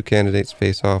as the two candidates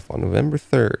face off on November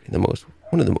 3rd in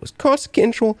one of the most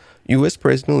consequential U.S.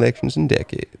 presidential elections in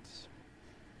decades.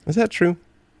 Is that true?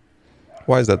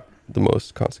 Why is that the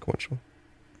most consequential?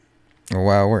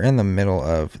 Well, we're in the middle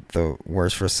of the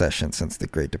worst recession since the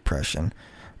Great Depression.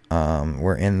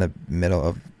 We're in the middle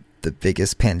of the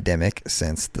biggest pandemic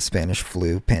since the Spanish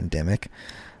flu pandemic.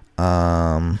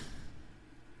 That's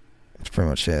pretty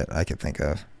much it I could think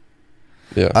of.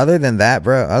 Yeah. Other than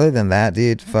that,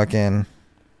 dude, fucking,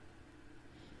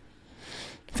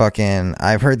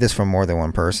 I've heard this from more than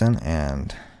one person,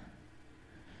 and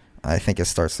I think it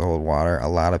starts to hold water. A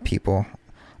lot of people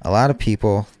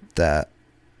that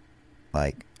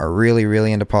like are really,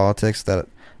 really into politics that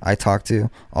I talk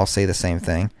to all say the same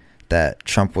thing, that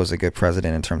Trump was a good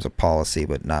president in terms of policy,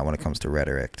 but not when it comes to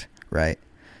rhetoric, right?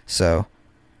 So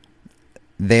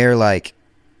they're like,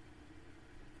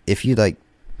 if you like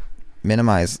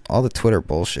minimize all the Twitter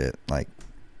bullshit, like,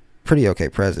 pretty okay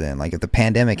president. Like, if the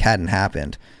pandemic hadn't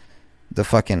happened, the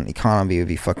fucking economy would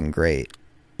be fucking great.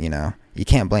 You know, you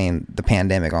can't blame the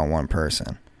pandemic on one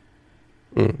person.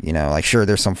 You know, like, sure,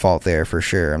 there's some fault there for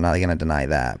sure. I'm not gonna deny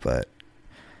that, but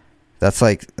that's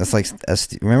like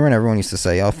remember when everyone used to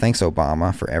say, "Oh, thanks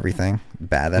Obama for everything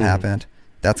bad that happened."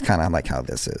 That's kind of like how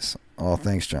this is. Oh,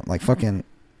 thanks Trump. Like, fucking,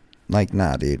 like,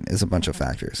 nah, dude. It's a bunch of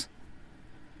factors.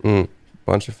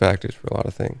 Bunch of factors for a lot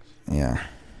of things. Yeah.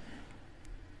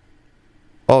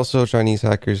 Also, Chinese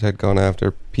hackers had gone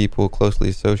after people closely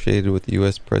associated with the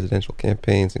U.S. presidential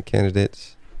campaigns and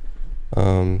candidates,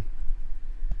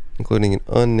 including an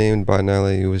unnamed Biden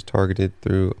ally who was targeted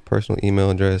through a personal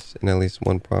email address and at least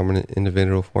one prominent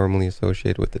individual formerly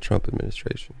associated with the Trump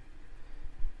administration.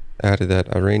 Added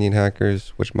that Iranian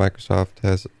hackers, which Microsoft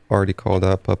has already called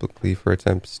out publicly for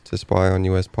attempts to spy on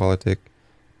U.S.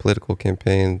 political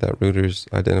campaign that Reuters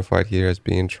identified here as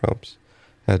being Trump's,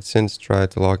 had since tried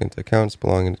to log into accounts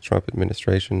belonging to Trump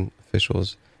administration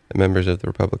officials and members of the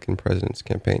Republican president's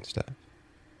campaign staff.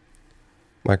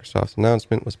 Microsoft's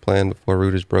announcement was planned before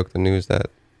Reuters broke the news that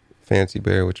Fancy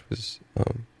Bear, which was,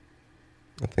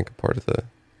 I think, a part of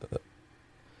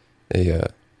a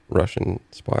Russian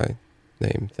spy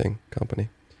name thing company,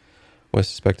 was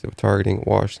suspected of targeting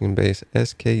Washington-based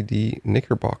SKD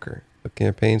Knickerbocker, a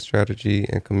campaign strategy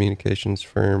and communications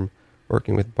firm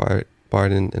working with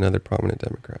Biden and other prominent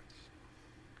Democrats.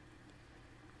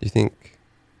 Do you think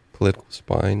political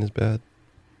spying is bad?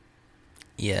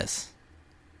 Yes.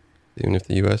 Even if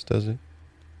the U.S. does it?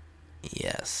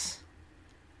 Yes.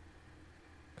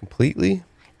 Completely?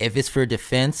 If it's for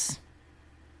defense,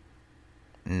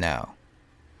 no.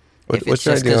 If it's what's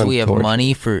your just idea because on we have torture?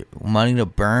 money to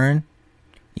burn,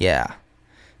 yeah.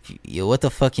 What the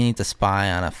fuck you need to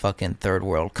spy on a fucking third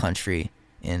world country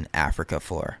in Africa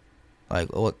for?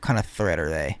 Like, what kind of threat are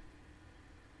they?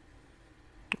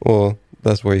 Well,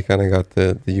 that's where you kind of got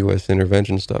the U.S.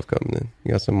 intervention stuff coming in.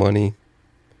 You got some money.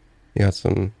 You got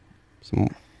some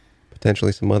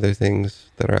potentially some other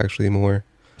things that are actually more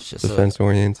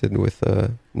defense-oriented with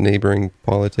neighboring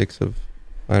politics of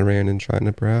Iran and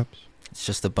China, perhaps. It's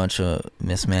just a bunch of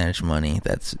mismanaged money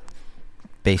that's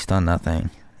based on nothing.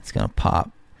 It's going to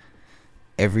pop.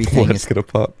 Everything What's going to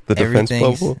pop? The defense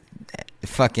bubble?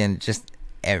 Fucking just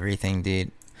everything,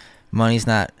 dude. Money's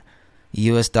not...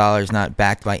 U.S. dollar's not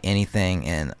backed by anything,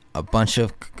 and a bunch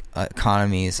of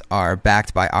economies are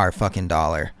backed by our fucking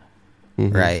dollar.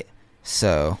 Right?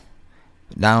 So,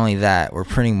 not only that, we're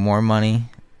printing more money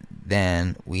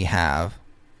than we have.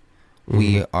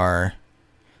 We are...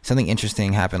 Something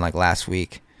interesting happened like last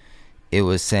week. It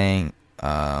was saying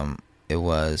it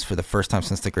was for the first time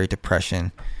since the Great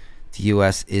Depression, the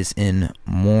U.S. is in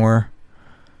more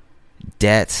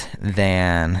debt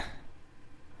than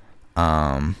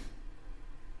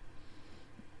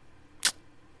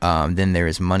there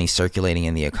is money circulating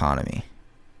in the economy,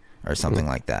 or something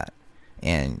like that.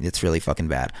 and it's really fucking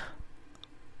bad.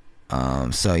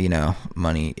 So you know,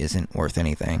 money isn't worth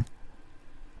anything.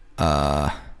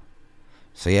 So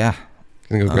yeah,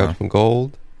 Gonna go grab some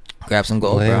gold. Grab some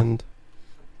gold, land. bro.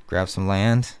 Grab some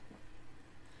land.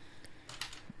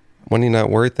 Money not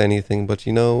worth anything, but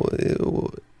you know,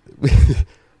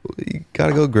 you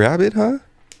gotta go grab it, huh?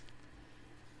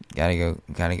 Gotta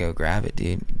go grab it,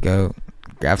 dude. Go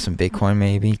grab some Bitcoin,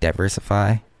 maybe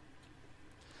diversify.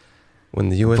 When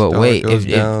the U.S. dollar goes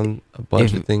down, a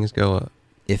bunch of things go up.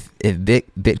 If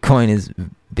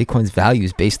Bitcoin's value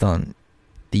is based on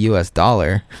the U.S.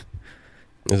 dollar,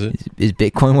 is it? Is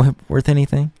Bitcoin worth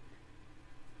anything?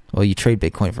 Well, you trade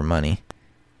Bitcoin for money,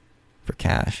 for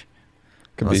cash.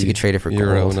 Unless you could trade it for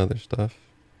euro gold and other stuff.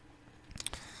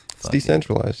 It's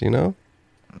decentralized, you know?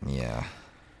 Yeah.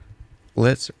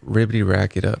 Let's ribbity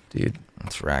rack it up, dude.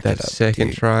 Let's rack it up. That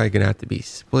second try gonna have to be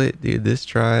split, dude. This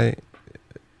try,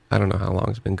 I don't know how long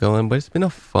it's been going, but it's been a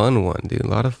fun one, dude. A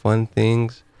lot of fun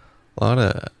things, a lot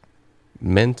of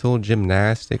mental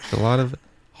gymnastics, a lot of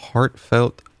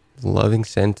heartfelt, loving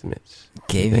sentiments.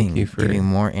 Giving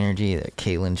more energy to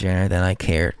Caitlyn Jenner than I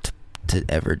care to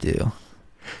ever do.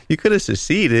 You could have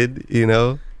seceded, you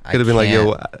know. Could have been like,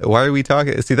 yo, why are we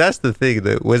talking? See, that's the thing.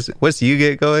 That once you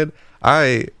get going,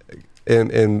 I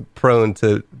am prone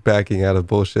to backing out of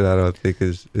bullshit I don't think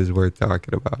is worth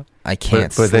talking about. I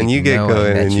can't. But then you get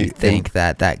going, and you think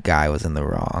that guy was in the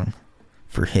wrong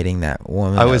for hitting that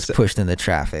woman that was pushed into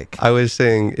traffic. I was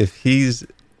saying, if he's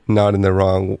not in the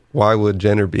wrong, why would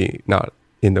Jenner be not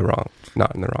in the wrong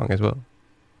as well?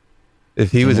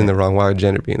 If he was in the wrong, why would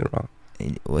Jenner be in the wrong?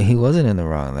 Well, he wasn't in the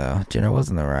wrong though. Jenner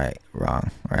wasn't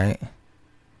wrong, right?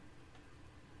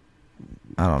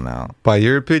 I don't know. By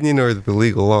your opinion or the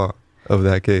legal law of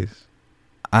that case?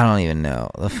 I don't even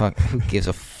know. The fuck, who gives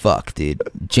a fuck, dude?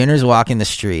 Jenner's walking the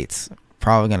streets,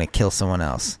 probably gonna kill someone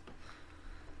else.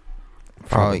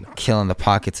 Probably killing the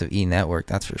pockets of E! Network,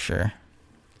 that's for sure.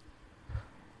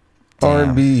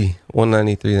 R&B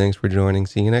 193, thanks for joining.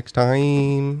 See you next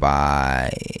time.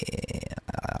 Bye.